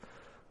stuff.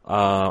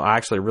 I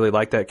actually really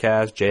like that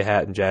cast,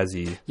 J-Hat and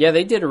Jazzy. Yeah,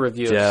 they did a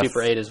review Jeff. of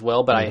Super 8 as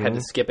well, but I had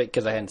to skip it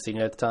because I hadn't seen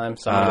it at the time,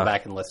 so I'm going to go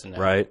back and listen now.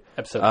 Right.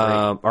 Episode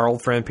 3. Our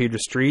old friend Peter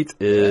Street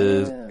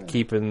is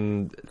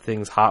keeping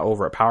things hot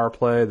over at Power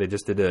Play. They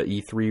just did a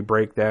E3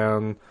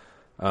 breakdown.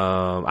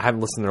 I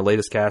haven't listened to their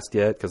latest cast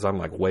yet because I'm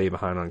like way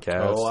behind on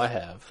cast. Oh, I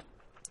have.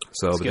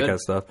 So, but that kind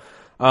of stuff.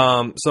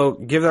 So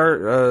give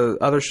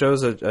our other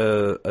shows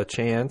a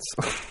chance.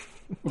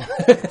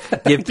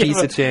 Give Peace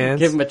a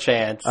chance. Give him a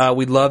chance.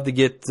 We'd love to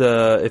get,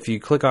 if you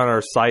click on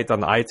our site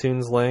on the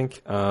iTunes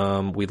link,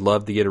 we'd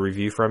love to get a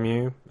review from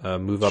you.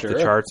 Move up the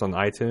charts on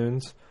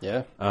iTunes.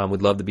 Yeah.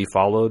 We'd love to be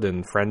followed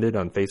and friended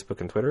on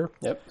Facebook and Twitter.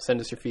 Yep.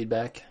 Send us your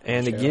feedback.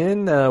 And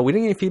again, we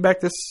didn't get any feedback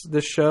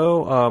this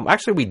show.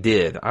 Actually, we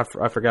did.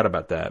 I forgot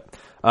about that.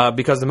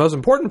 Because the most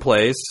important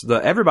place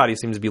that everybody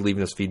seems to be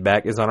leaving us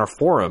feedback is on our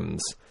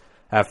forums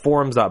at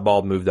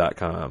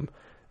forums.baldmove.com.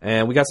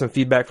 And we got some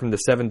feedback from the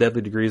 7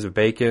 Deadly Degrees of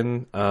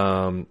Bacon.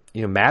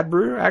 Mad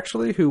Brew,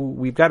 actually, who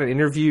we've got an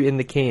interview in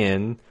the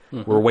can.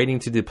 We're waiting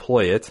to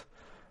deploy it.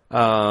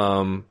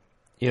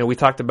 We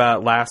talked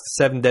about last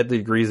 7 deadly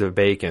degrees of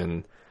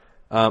bacon.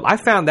 I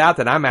found out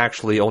that I'm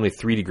actually only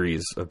 3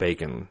 degrees of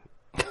bacon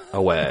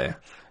away.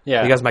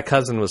 Yeah. Because my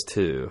cousin was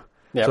 2.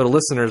 Yep. So the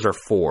listeners are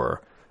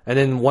 4. And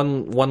then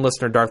one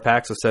listener, Darth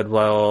Paxo, said,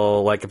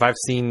 well, like, if I've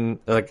seen,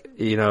 like,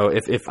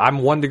 if I'm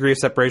 1 degree of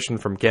separation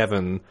from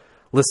Kevin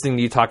listening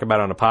to you talk about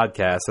it on a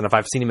podcast, and if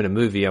I've seen him in a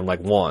movie, I'm like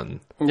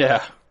 1.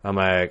 Yeah. I'm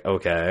like,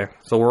 okay.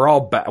 So we're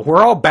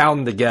all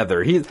bound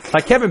together.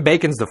 Like Kevin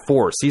Bacon's the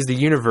Force. He's the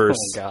universe.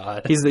 Oh,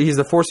 God. He's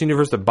the Force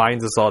universe that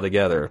binds us all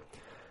together.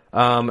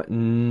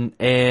 And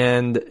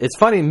it's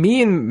funny,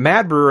 me and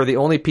Mad Brew are the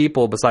only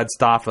people besides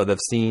Staffa that have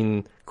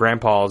seen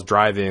grandpas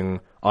driving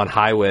on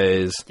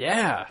highways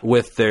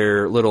with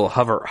their little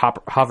hover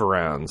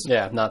rounds.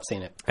 Yeah, I've not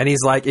seen it. And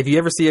he's like, if you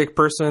ever see a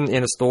person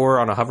in a store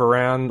on a hover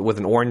round with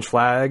an orange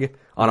flag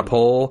on a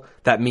pole,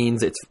 that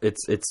means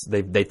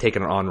they've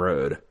taken it on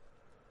road.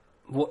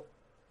 What?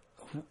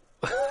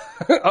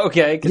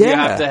 Okay, because you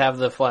have to have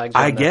the flags.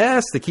 I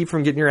guess to keep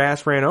from getting your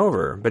ass ran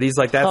over. But he's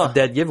like, that's a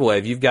dead giveaway.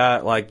 If you've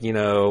got like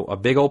a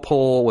big old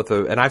pole with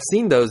and I've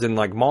seen those in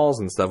like malls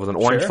and stuff with an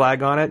orange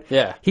flag on it.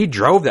 Yeah, he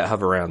drove that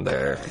hover around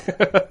there.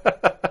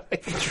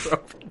 He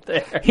drove it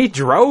there. He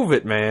drove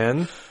it,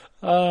 man.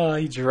 Oh,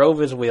 he drove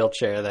his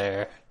wheelchair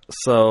there.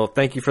 So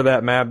thank you for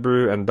that, Mad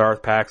Brew and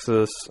Darth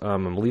Paxos.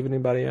 I'm leaving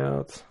anybody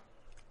out?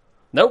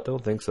 Nope,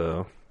 don't think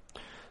so.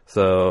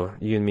 So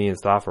you and me and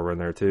Staffa were in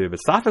there too. But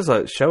Staffa's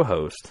a show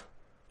host.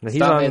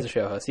 Staffa is a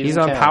show host. He's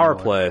on Power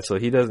Play, so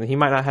he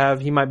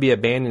might be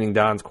abandoning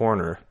Don's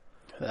Corner.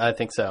 I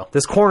think so.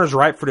 This corner's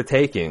ripe for the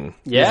taking.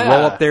 Yeah. Just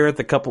roll up there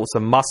with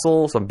some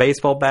muscle, some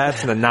baseball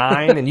bats, and a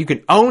 9, and you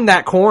can own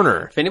that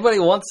corner. If anybody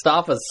wants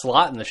Staffa's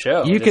slot in the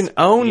show, you can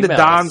own the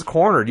Don's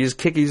Corner. You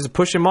just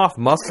push him off,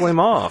 muscle him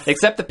off.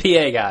 Except the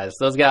PA guys.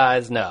 Those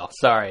guys, no.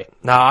 Sorry.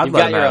 No, I'd You've let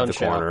got them your have own the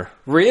show. corner.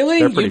 Really?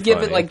 You'd give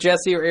funny. it like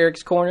Jesse or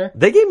Eric's Corner?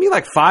 They gave me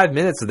like 5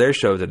 minutes of their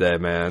show today,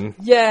 man.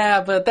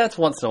 Yeah, but that's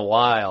once in a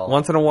while.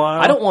 Once in a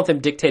while? I don't want them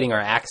dictating our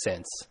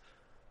accents.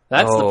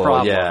 That's the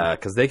problem. Yeah,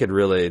 because they could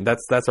really.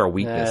 That's our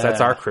weakness. Yeah.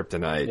 That's our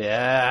kryptonite.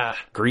 Yeah,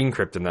 green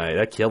kryptonite.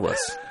 That kill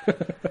us.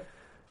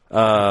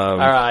 All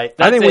right.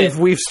 I think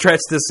we've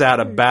stretched this out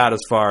about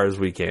as far as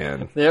we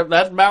can. Yep,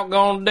 that's about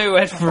going to do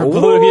it for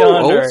Blue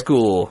Yonder. Old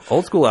school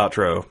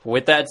outro.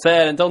 With that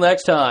said, until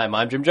next time,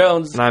 I'm Jim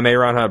Jones. And I'm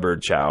Aaron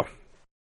Hubbard. Ciao.